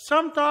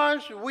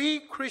 sometimes we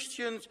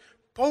Christians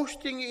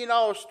boasting in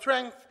our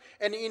strength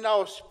and in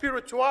our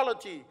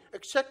spirituality,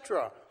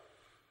 etc.,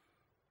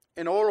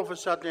 and all of a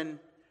sudden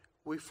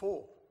we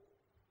fall.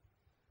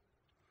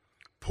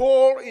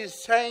 Paul is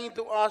saying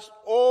to us,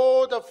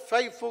 all the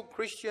faithful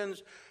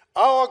Christians,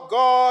 our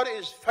God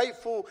is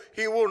faithful.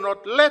 He will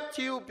not let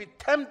you be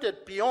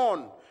tempted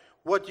beyond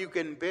what you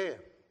can bear.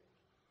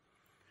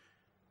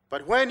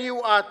 But when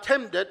you are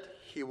tempted,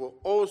 He will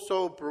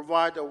also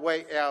provide a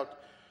way out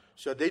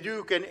so that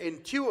you can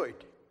endure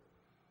it.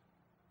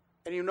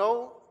 And you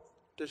know,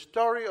 the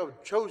story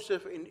of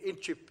Joseph in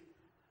Egypt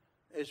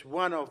is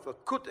one of a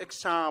good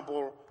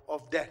example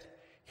of that.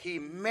 He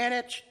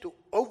managed to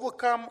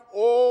overcome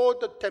all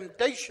the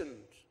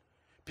temptations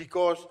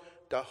because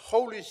the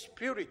Holy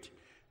Spirit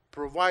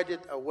provided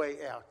a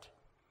way out.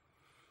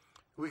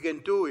 We can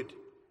do it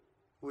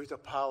with the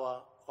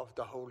power of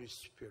the Holy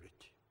Spirit.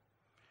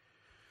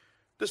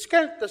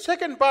 The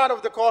second part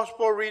of the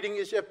gospel reading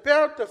is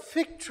about the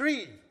fig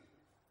tree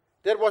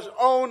that was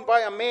owned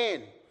by a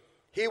man.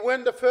 He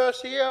went the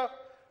first year,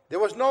 there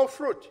was no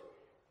fruit.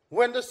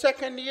 Went the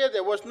second year,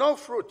 there was no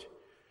fruit.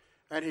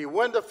 And he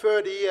went the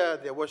third year,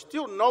 there was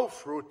still no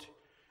fruit.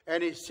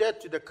 And he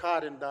said to the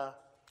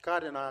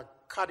gardener,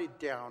 cut it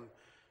down.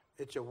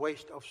 It's a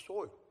waste of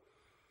soil.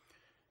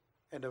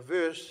 And the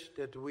verse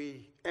that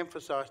we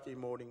emphasized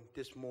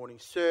this morning,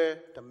 sir,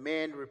 the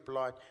man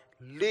replied,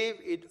 leave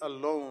it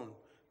alone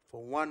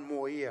for one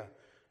more year,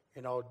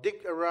 and I'll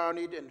dig around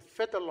it and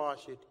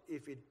fertilize it.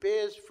 If it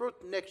bears fruit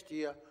next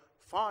year,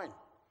 fine.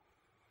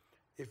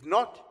 If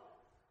not,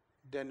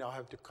 then I'll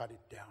have to cut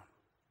it down.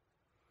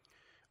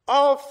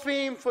 Our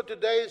theme for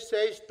today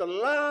says the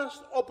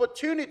last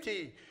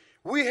opportunity.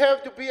 We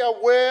have to be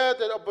aware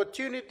that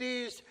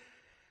opportunities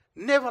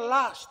never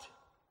last.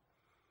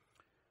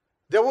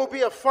 There will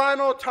be a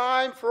final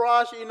time for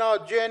us in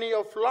our journey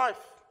of life.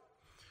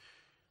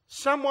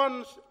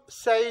 Someone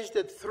says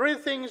that 3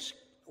 things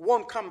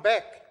won't come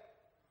back.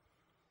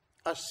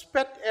 A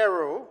sped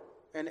arrow,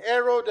 an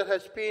arrow that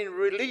has been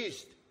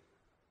released,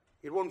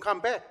 it won't come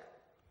back.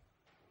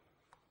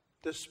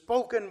 The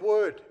spoken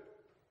word,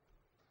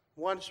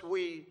 once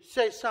we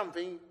say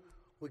something,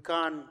 we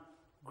can't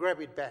grab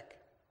it back.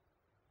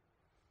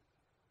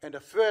 And the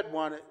third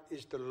one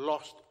is the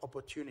lost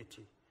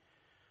opportunity.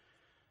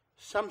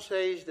 Some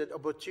say that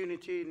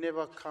opportunity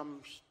never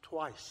comes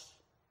twice.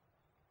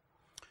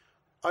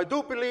 I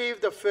do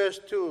believe the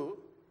first 2,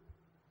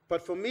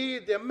 but for me,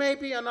 there may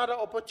be another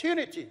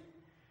opportunity.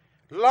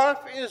 Life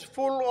is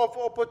full of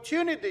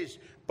opportunities,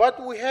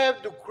 but we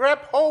have to grab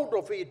hold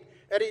of it,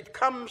 and it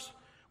comes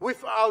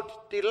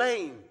without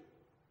delaying.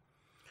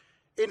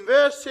 In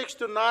verse 6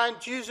 to 9,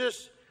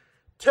 Jesus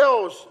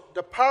tells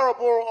the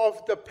parable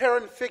of the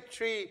parent fig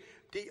tree.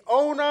 The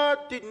owner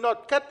did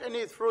not get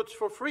any fruits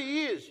for 3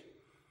 years.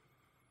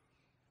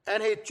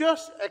 And he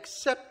just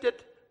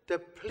accepted the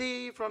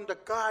plea from the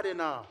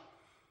gardener.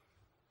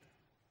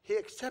 He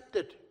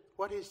accepted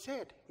what he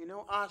said,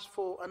 asked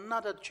for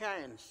another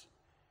chance.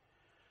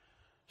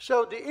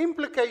 So the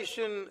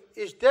implication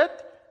is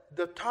that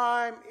the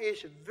time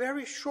is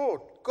very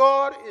short.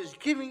 God is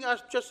giving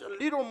us just a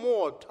little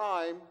more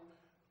time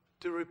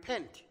to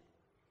repent.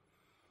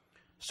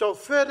 So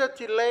further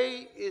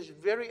delay is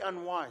very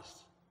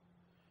unwise.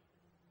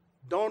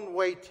 Don't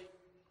wait.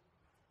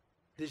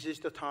 This is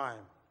the time.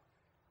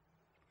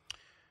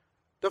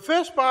 The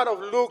first part of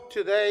Luke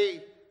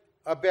today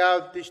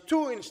about these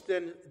two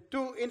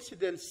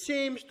incidents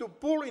seems to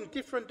pull in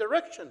different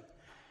directions.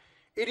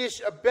 It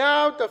is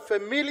about the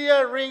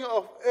familiar ring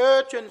of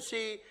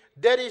urgency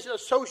that is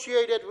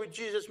associated with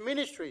Jesus'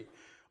 ministry.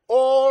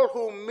 All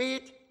who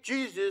meet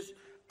Jesus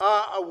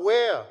are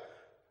aware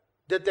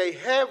that they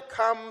have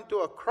come to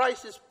a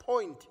crisis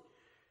point,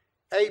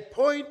 a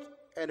point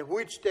at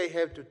which they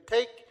have to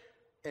take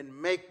and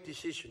make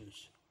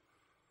decisions.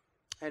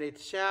 And it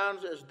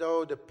sounds as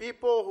though the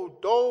people who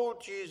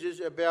told Jesus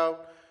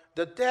about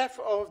the death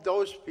of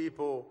those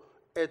people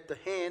at the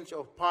hands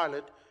of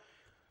Pilate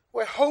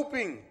were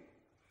hoping.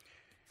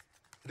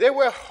 They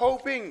were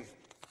hoping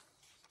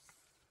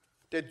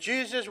that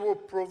Jesus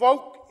would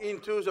provoke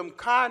into some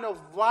kind of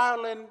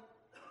violent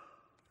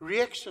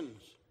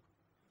reactions.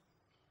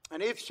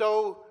 And if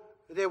so,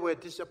 they were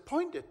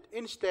disappointed.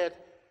 Instead,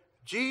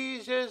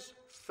 Jesus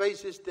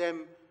faces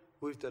them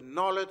with the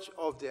knowledge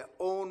of their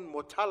own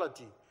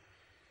mortality.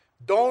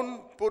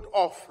 Don't put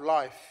off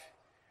life.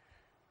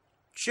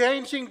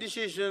 Changing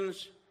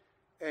decisions,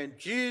 and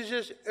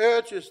Jesus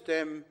urges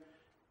them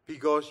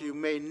because you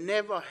may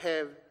never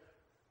have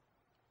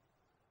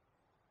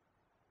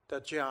the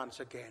chance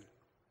again.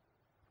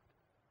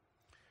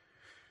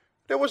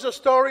 There was a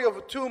story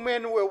of two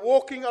men who were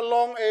walking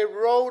along a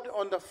road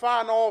on the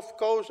far north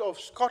coast of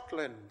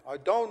Scotland. I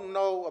don't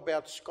know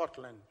about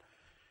Scotland.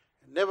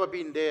 I've never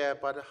been there,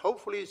 but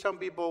hopefully some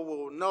people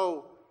will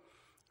know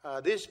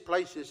these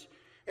places.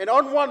 And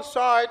on one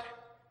side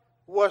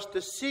was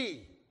the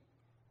sea,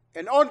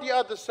 and on the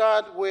other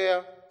side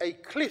were a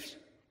cliff.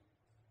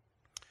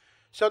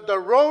 So the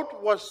road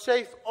was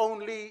safe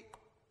only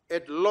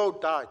at low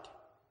tide.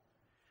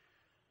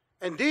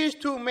 And these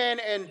two men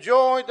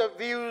enjoyed the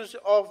views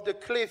of the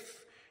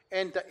cliff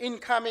and the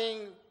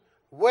incoming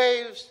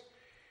waves.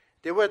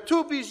 They were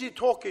too busy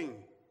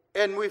talking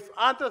and with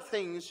other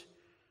things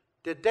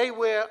that they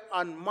were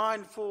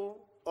unmindful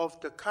of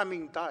the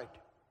coming tide.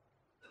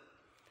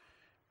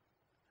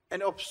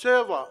 An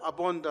observer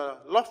upon the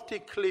lofty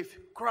cliff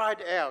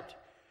cried out,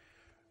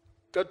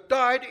 "The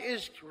tide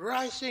is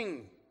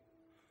rising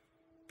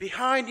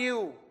behind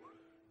you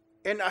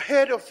and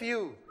ahead of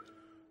you.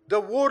 The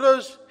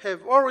waters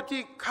have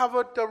already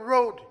covered the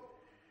road.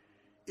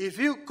 If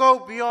you go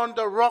beyond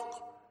the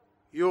rock,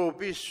 you'll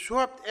be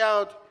swept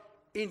out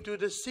into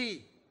the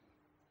sea."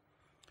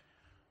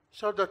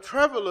 So the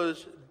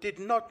travelers did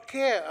not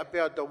care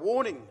about the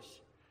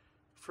warnings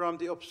from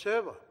the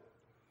observer.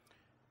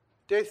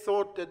 They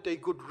thought that they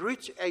could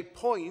reach a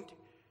point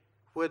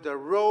where the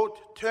road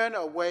turned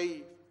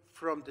away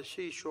from the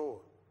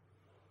seashore.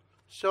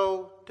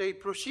 So they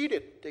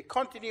proceeded. They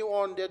continued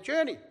on their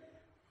journey.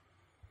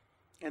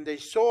 And they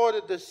saw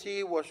that the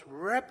sea was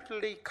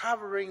rapidly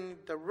covering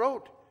the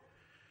road.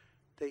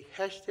 They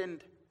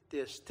hastened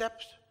their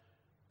steps,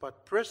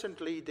 but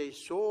presently they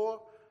saw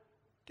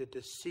that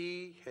the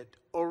sea had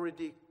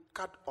already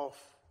cut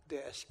off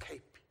their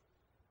escape.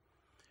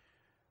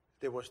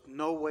 There was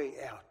no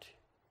way out.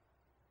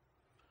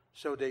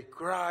 So they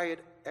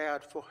cried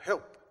out for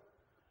help,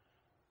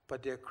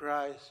 but their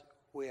cries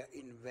were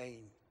in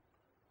vain.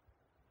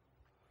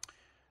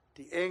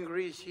 The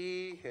angry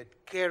sea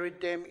had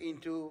carried them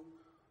into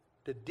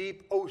the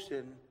deep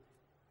ocean,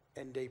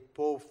 and they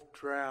both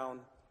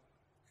drowned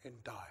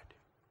and died.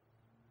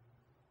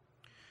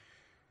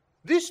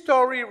 This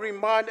story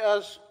reminds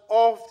us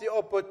of the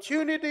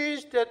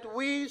opportunities that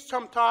we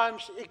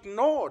sometimes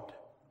ignored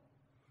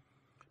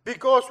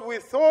because we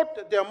thought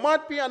that there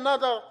might be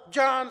another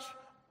chance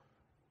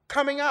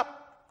coming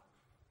up.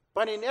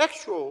 But in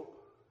actual,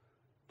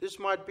 this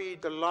might be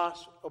the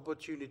last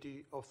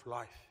opportunity of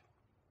life.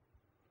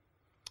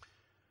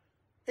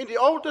 In the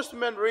Old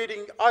Testament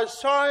reading,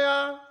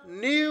 Isaiah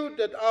knew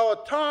that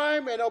our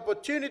time and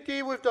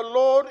opportunity with the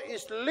Lord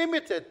is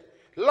limited.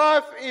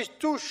 Life is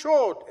too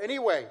short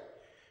anyway.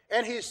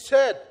 And he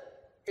said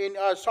in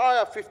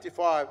Isaiah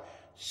 55,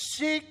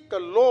 "Seek the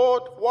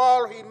Lord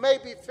while he may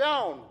be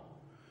found,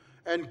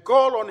 and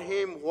call on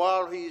him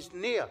while he is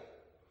near."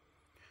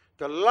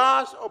 The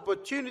last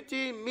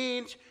opportunity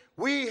means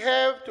we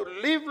have to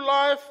live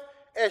life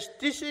as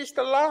this is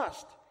the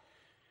last.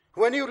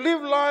 When you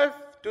live life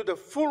to the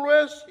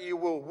fullest, you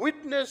will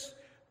witness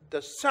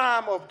the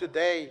psalm of the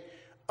day.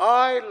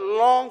 "I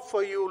long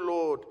for you,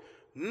 Lord.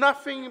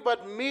 Nothing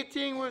but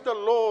meeting with the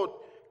Lord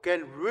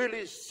can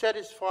really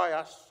satisfy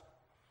us."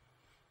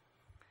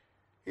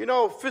 You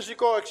know,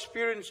 physical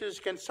experiences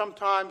can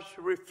sometimes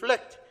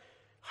reflect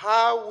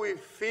how we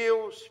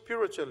feel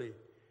spiritually.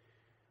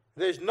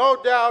 There's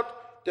no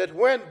doubt that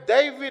when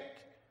David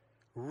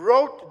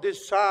wrote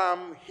this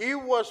psalm, he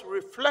was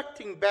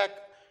reflecting back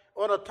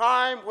on a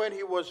time when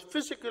he was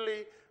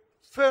physically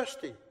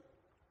thirsty.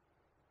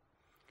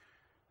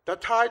 The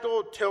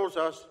title tells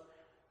us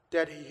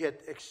that he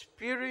had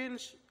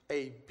experienced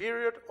a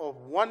period of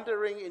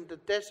wandering in the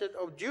desert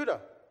of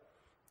Judah,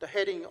 the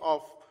heading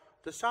of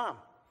the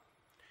psalm.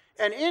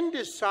 And in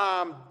this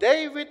psalm,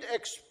 David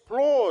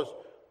explores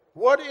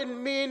what it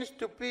means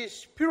to be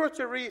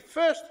spiritually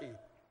thirsty.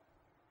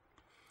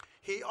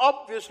 He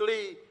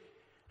obviously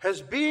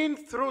has been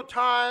through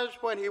times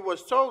when he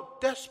was so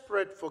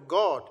desperate for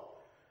God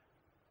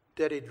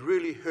that it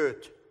really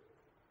hurt.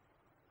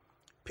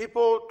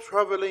 People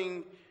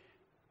traveling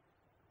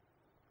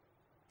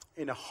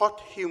in a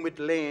hot, humid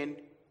land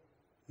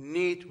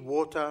need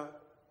water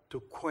to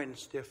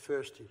quench their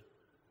thirsty.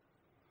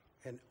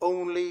 And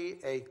only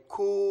a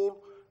cool,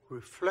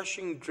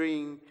 refreshing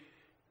drink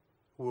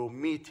will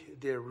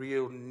meet their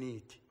real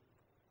need.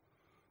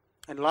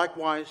 And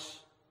likewise,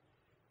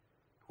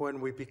 when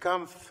we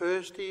become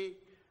thirsty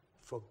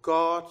for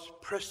God's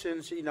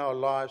presence in our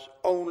lives,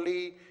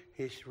 only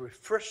His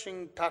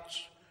refreshing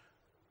touch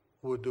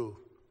will do.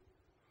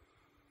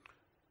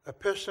 A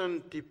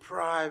person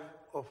deprived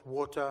of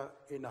water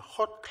in a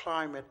hot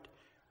climate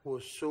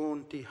will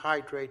soon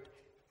dehydrate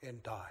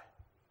and die.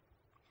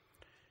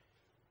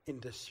 In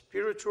the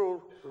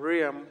spiritual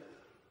realm,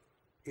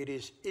 it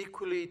is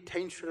equally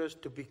dangerous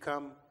to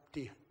become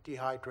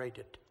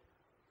dehydrated.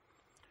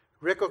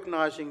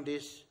 Recognizing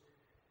this,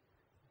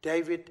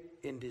 David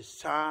in this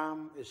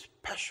psalm is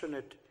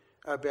passionate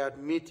about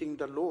meeting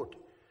the Lord.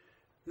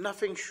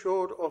 Nothing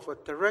short of a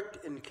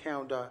direct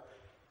encounter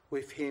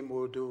with Him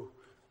will do.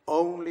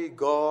 Only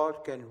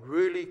God can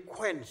really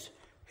quench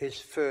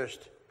his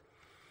thirst.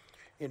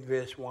 In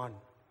verse 1,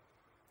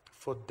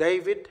 for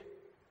David,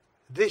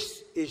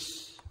 this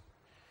is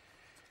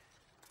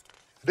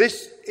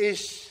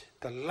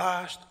the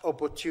last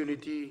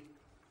opportunity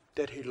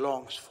that he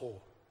longs for,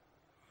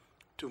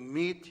 to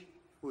meet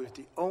with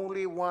the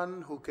only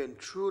one who can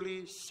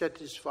truly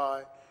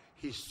satisfy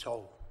his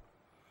soul.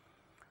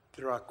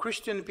 There are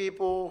Christian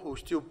people who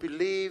still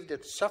believe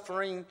that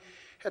suffering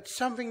had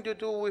something to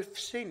do with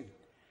sin.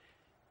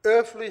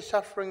 Earthly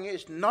suffering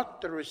is not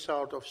the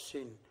result of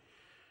sin,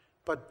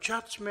 but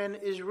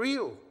judgment is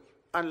real.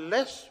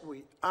 Unless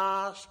we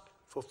ask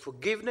for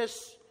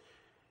forgiveness,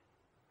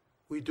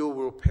 we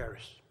will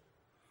perish.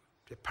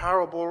 The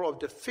parable of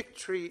the fig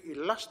tree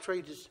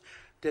illustrates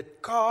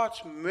that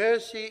God's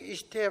mercy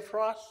is there for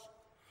us,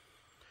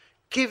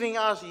 giving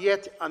us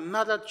yet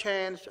another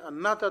chance,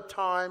 another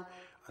time,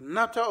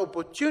 another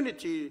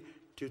opportunity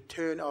to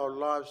turn our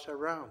lives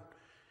around.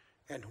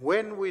 And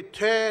when we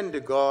turn to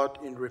God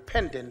in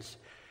repentance,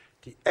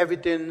 the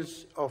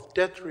evidence of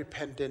that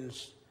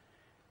repentance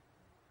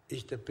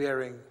is the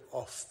bearing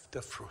of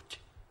the fruit.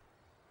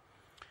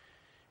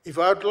 If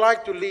I would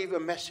like to leave a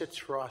message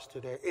for us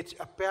today, it's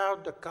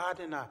about the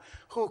gardener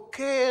who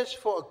cares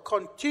for a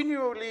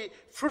continually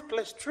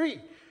fruitless tree.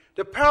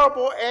 The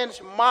parable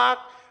ends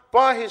marked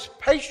by his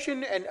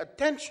patience and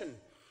attention.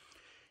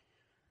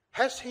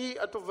 Has he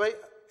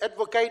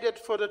advocated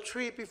for the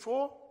tree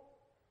before?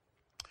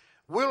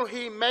 Will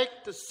he make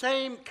the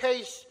same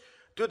case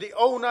to the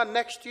owner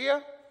next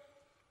year?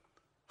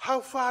 How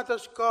far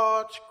does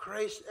God's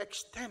grace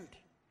extend?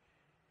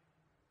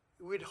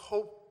 We'd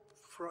hope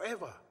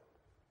forever.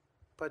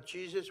 But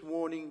Jesus'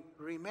 warning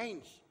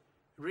remains.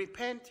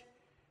 Repent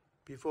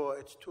before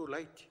it's too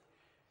late.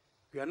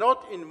 We are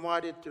not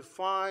invited to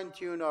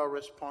fine-tune our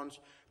response,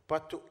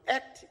 but to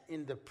act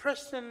in the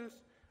present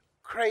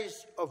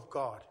grace of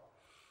God.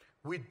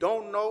 We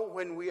don't know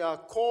when we are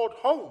called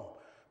home,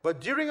 but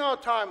during our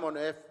time on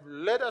earth,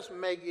 let us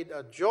make it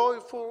a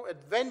joyful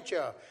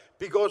adventure,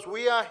 because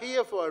we are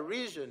here for a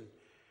reason,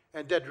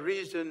 and that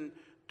reason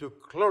to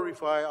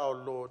glorify our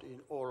Lord in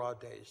all our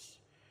days.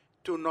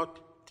 Do not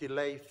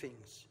delay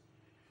things.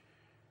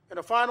 And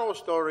a final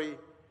story,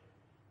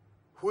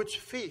 which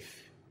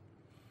thief?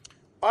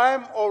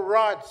 I'm all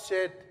right,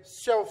 said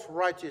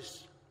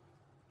self-righteous,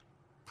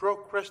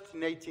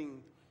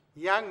 procrastinating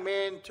young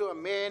man to a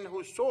man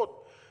who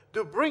sought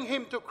to bring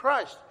him to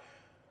Christ.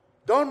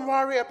 Don't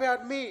worry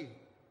about me.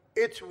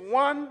 It's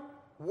one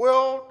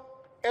world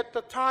at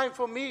a time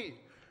for me.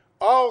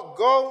 I'll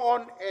go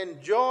on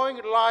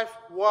enjoying life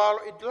while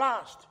it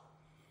lasts.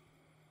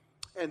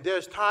 And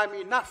there's time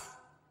enough.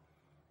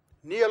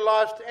 Near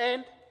life's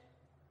end,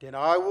 then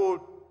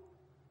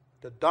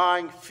the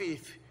dying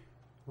thief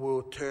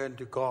will turn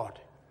to God.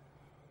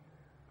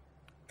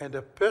 And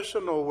the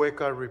personal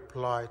worker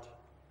replied,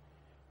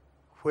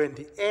 when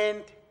the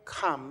end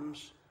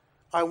comes,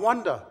 I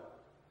wonder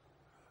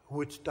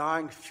which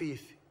dying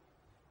thief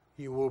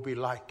you will be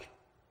like.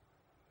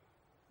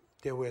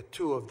 There were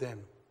two of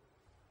them,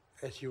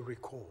 as you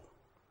recall.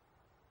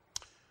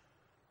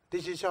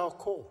 This is our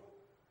call.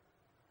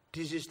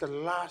 This is the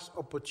last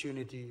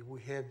opportunity.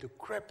 We have to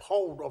grab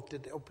hold of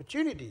the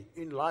opportunity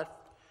in life,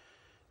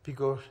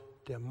 because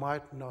there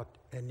might not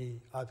any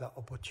other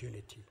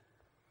opportunity.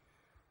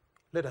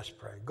 Let us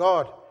pray.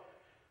 God,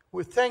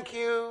 we thank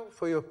you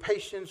for your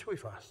patience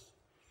with us.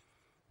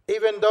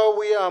 Even though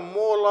we are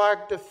more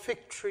like the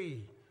fig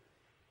tree,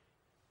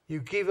 you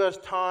give us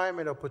time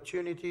and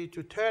opportunity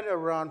to turn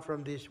around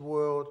from this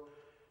world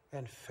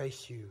and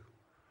face you.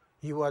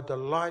 You are the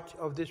light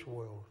of this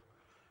world,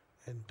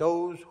 and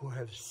those who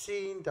have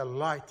seen the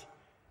light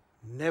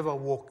never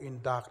walk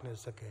in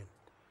darkness again.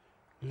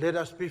 Let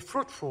us be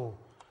fruitful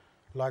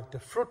like the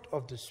fruit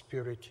of the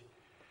Spirit,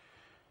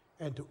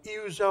 and to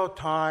use our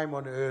time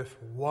on earth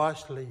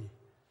wisely,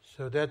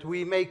 so that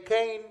we may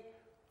gain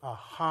a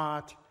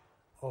heart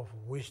of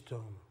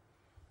wisdom.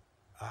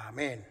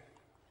 Amen.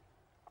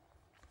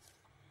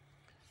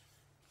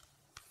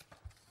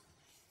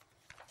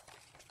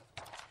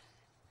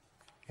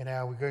 And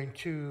now we're going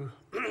to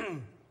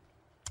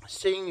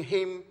sing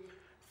hymn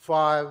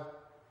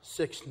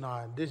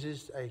 569. This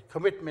is a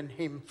commitment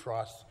hymn for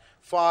us.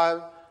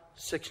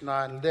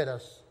 569, let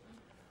us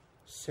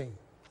sing.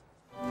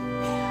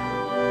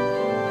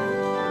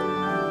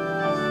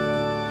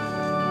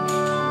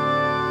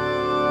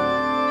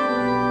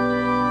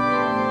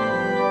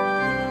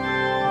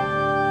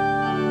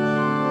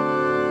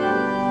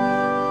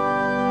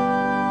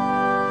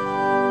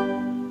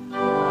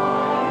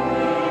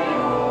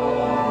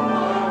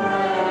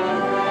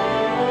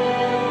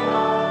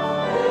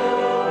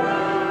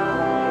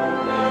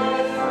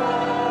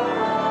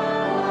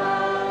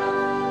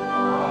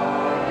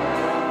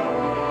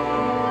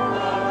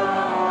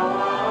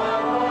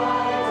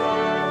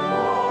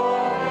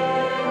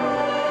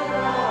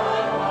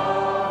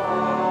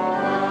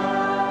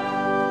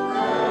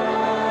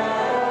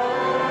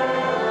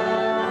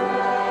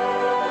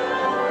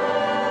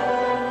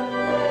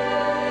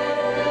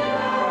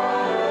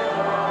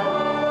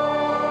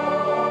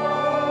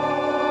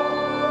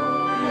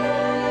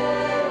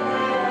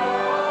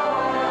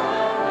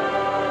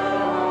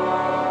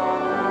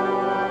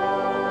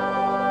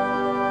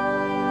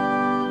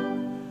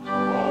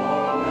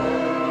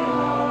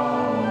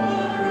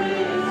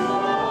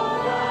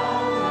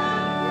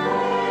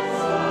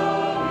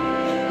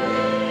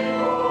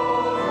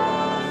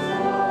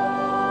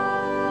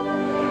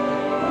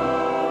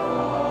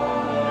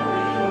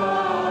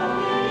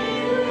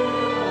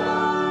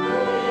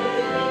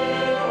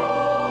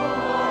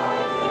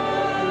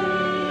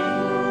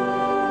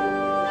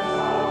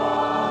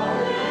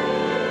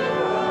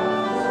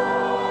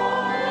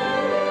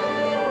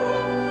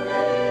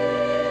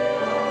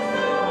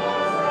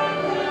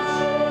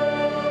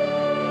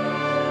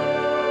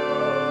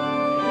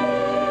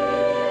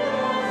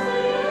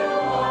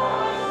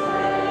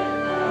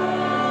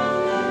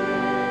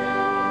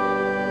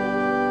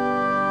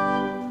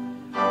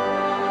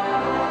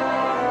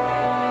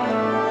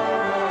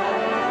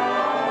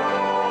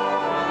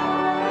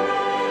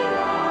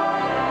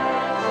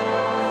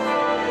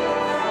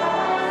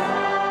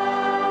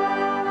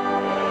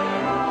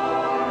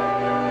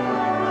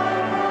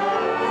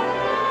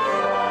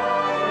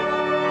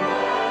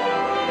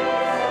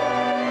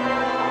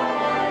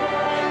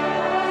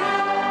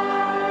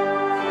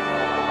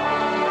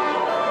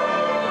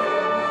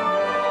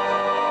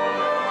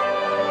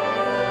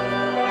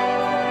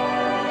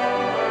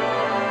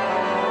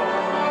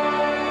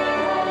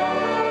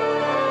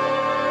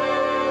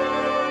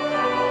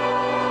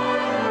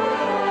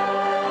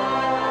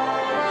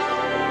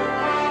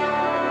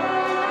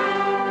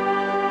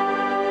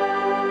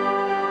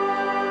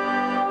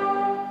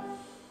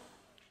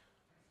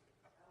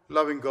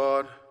 Loving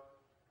God,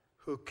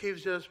 who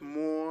gives us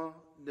more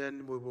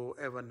than we will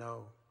ever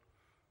know,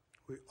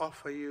 we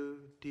offer you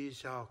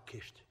this our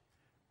gift.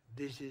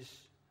 This is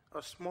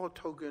a small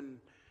token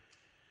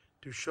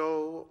to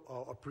show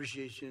our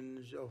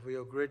appreciations of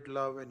your great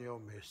love and your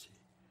mercy.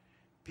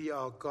 Be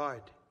our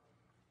guide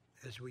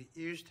as we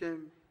use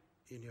them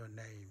in your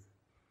name.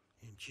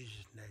 In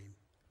Jesus' name,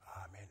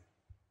 amen.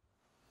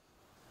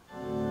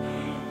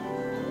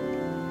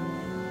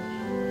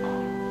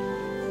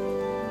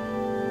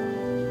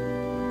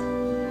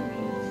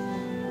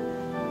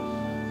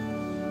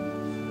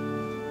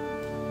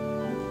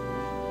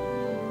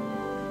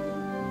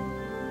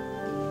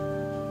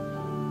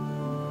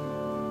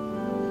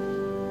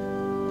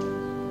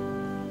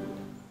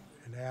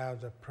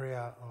 The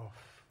prayer of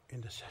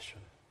intercession.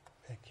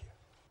 Thank you.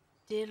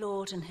 Dear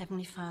Lord and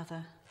Heavenly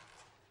Father,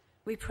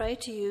 we pray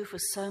to you for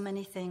so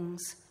many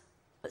things,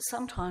 but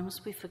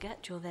sometimes we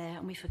forget you're there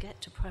and we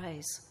forget to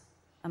praise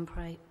and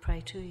pray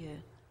to you.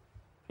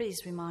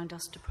 Please remind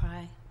us to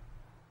pray.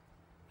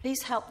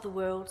 Please help the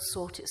world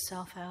sort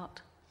itself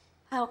out.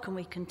 How can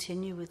we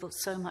continue with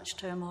so much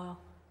turmoil?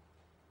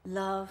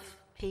 Love,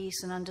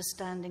 peace and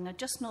understanding are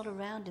just not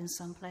around in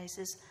some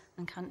places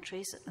and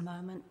countries at the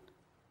moment.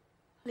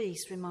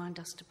 Please remind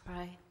us to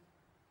pray.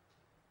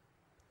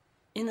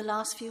 In the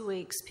last few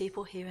weeks,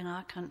 people here in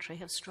our country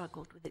have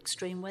struggled with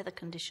extreme weather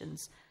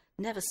conditions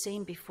never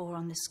seen before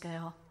on this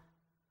scale.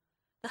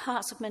 The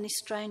hearts of many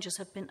strangers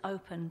have been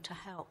opened to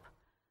help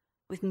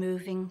with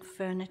moving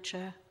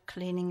furniture,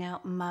 cleaning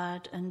out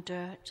mud and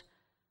dirt.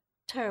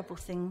 Terrible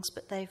things,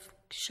 but they've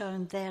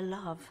shown their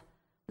love.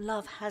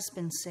 Love has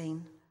been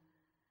seen.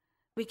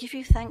 We give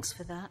you thanks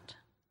for that.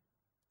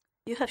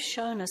 You have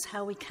shown us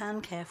how we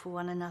can care for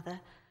one another,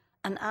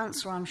 an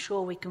answer I'm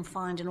sure we can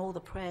find in all the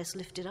prayers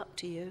lifted up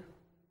to you.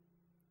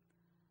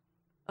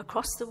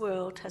 Across the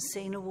world has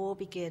seen a war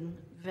begin,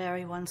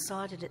 very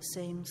one-sided it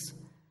seems.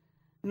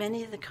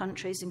 Many of the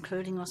countries,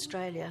 including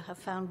Australia, have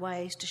found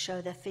ways to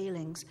show their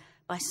feelings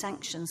by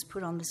sanctions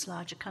put on this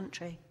larger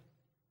country.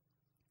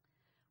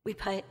 We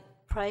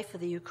pray for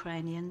the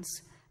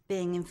Ukrainians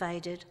being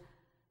invaded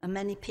and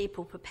many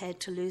people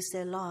prepared to lose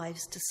their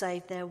lives to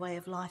save their way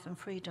of life and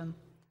freedom.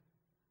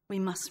 We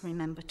must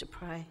remember to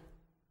pray.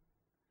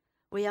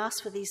 We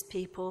ask for these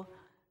people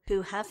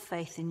who have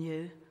faith in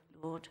you,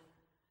 Lord,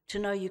 to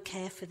know you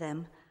care for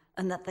them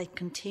and that they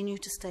continue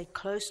to stay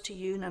close to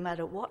you no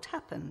matter what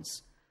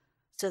happens,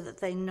 so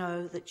that they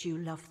know that you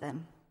love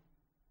them.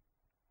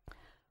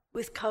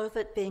 With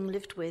COVID being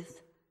lived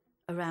with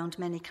around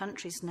many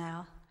countries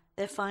now,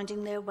 they're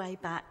finding their way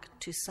back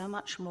to so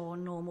much more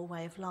normal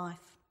way of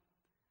life.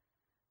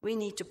 We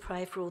need to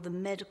pray for all the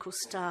medical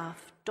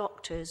staff,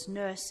 doctors,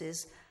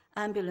 nurses,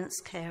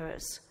 ambulance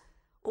carers,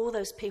 all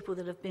those people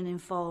that have been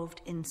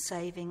involved in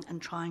saving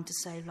and trying to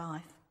save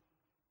life.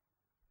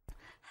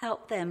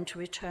 Help them to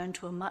return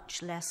to a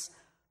much less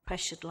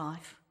pressured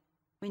life.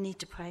 We need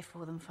to pray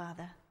for them,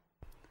 Father.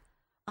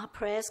 Our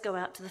prayers go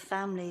out to the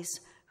families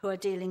who are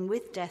dealing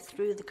with death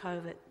through the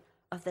COVID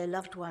of their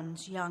loved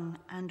ones, young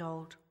and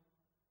old.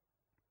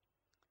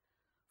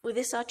 For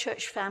this, our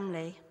church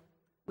family,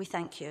 we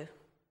thank you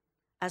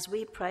as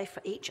we pray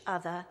for each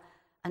other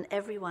and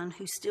everyone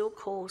who still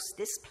calls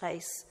this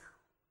place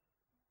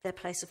their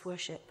place of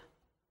worship.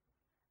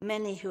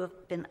 Many who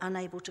have been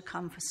unable to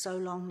come for so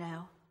long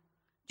now,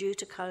 due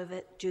to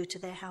COVID, due to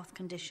their health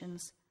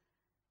conditions.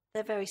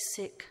 They're very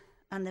sick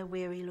and they're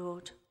weary,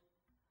 Lord.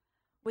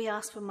 We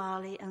ask for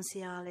Marley and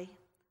Siali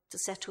to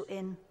settle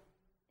in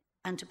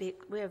and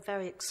we're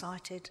very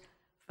excited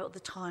for the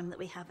time that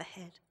we have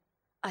ahead.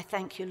 I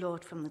thank you,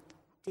 Lord, from the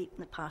deep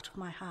part of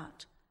my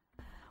heart.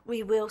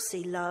 We will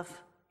see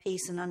love,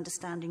 peace and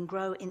understanding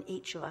grow in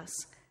each of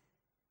us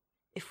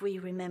if we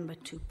remember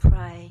to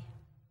pray,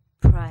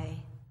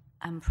 pray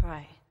and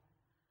pray.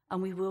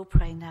 And we will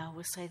pray now.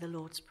 We'll say the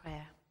Lord's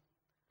Prayer.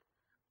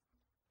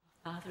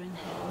 Father in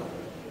heaven,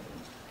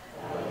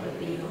 hallowed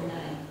be your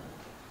name.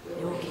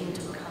 Your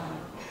kingdom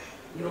come,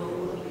 your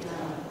will be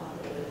done on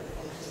earth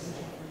as in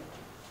heaven.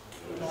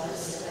 Give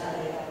us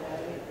today our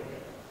daily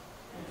bread,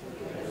 and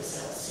forgive us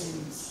our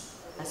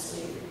sins, as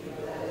we forgive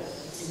those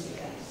who sin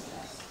against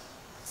us.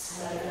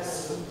 Save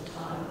us from the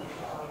time of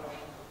trouble,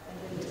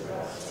 and deliver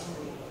us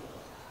from evil.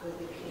 For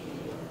the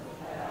kingdom,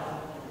 the power,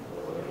 and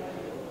the glory are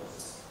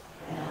yours,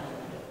 now and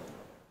forever.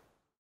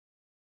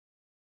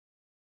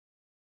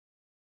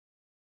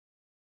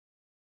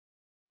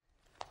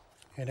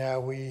 And now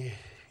we're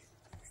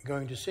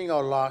going to sing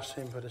our last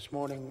hymn for this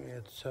morning.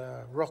 It's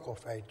Rock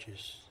of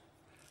Ages.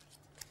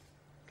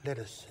 Let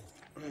us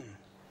sing.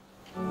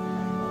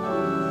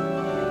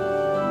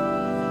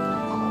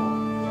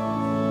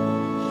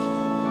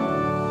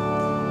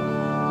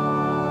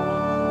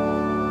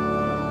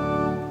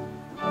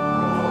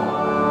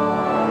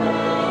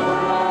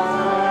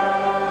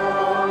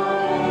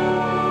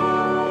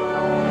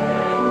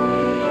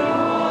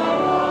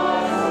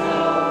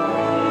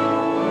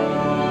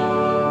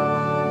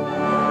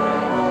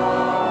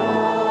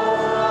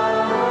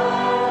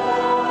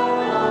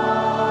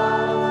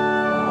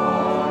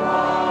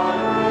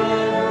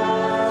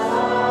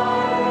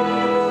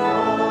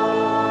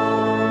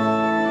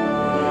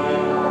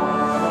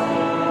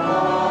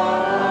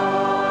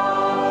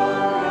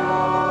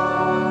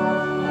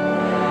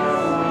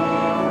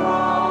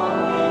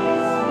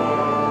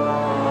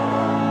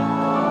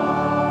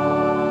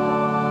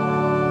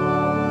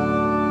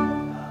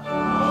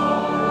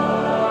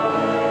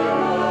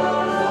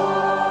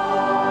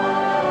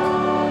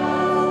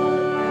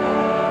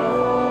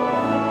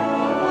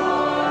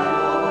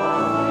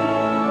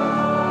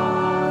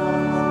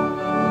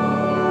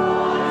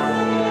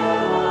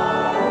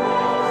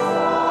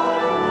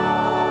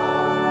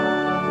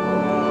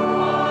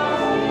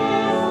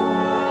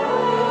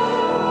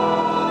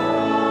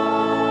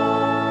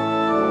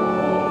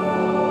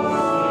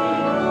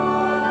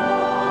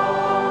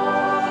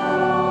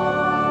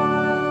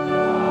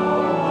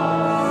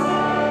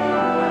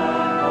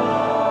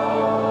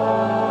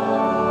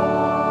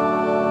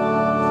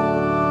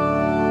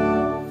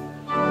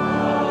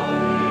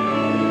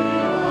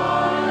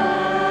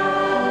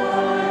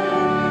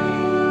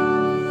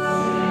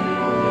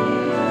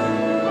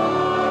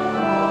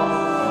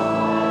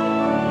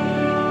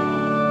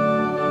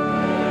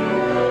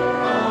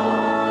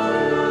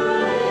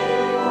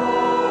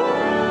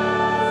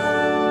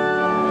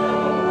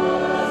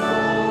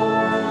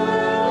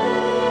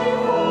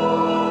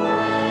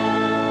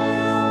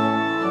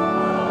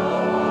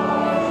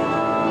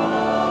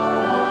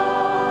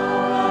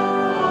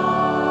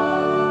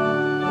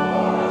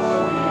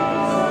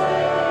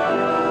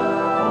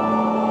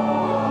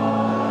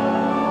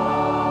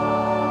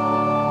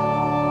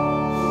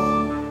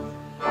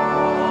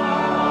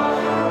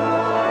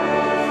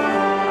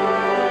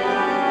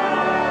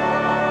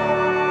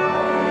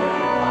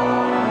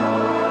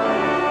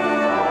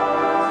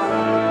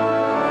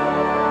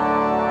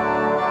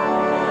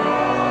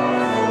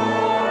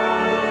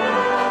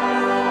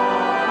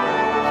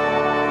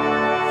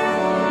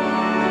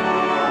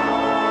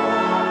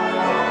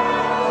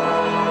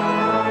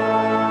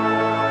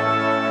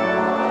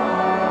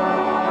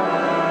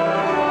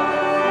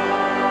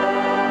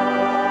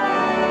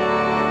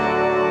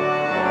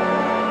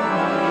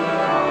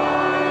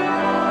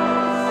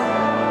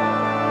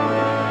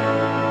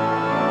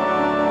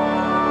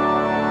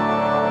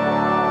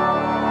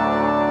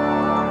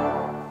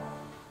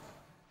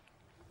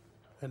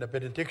 And a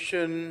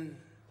benediction,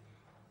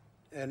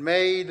 and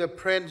may the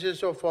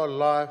princes of our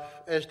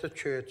life as the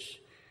church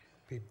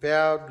be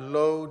bowed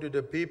low to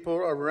the people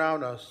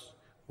around us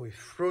with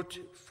fruit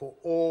for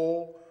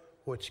all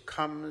which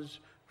comes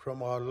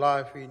from our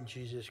life in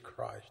Jesus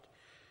Christ.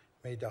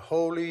 May the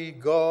Holy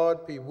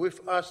God be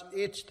with us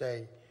each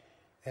day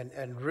and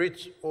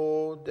enrich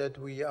all that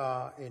we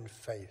are in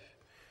faith.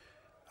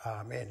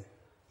 Amen.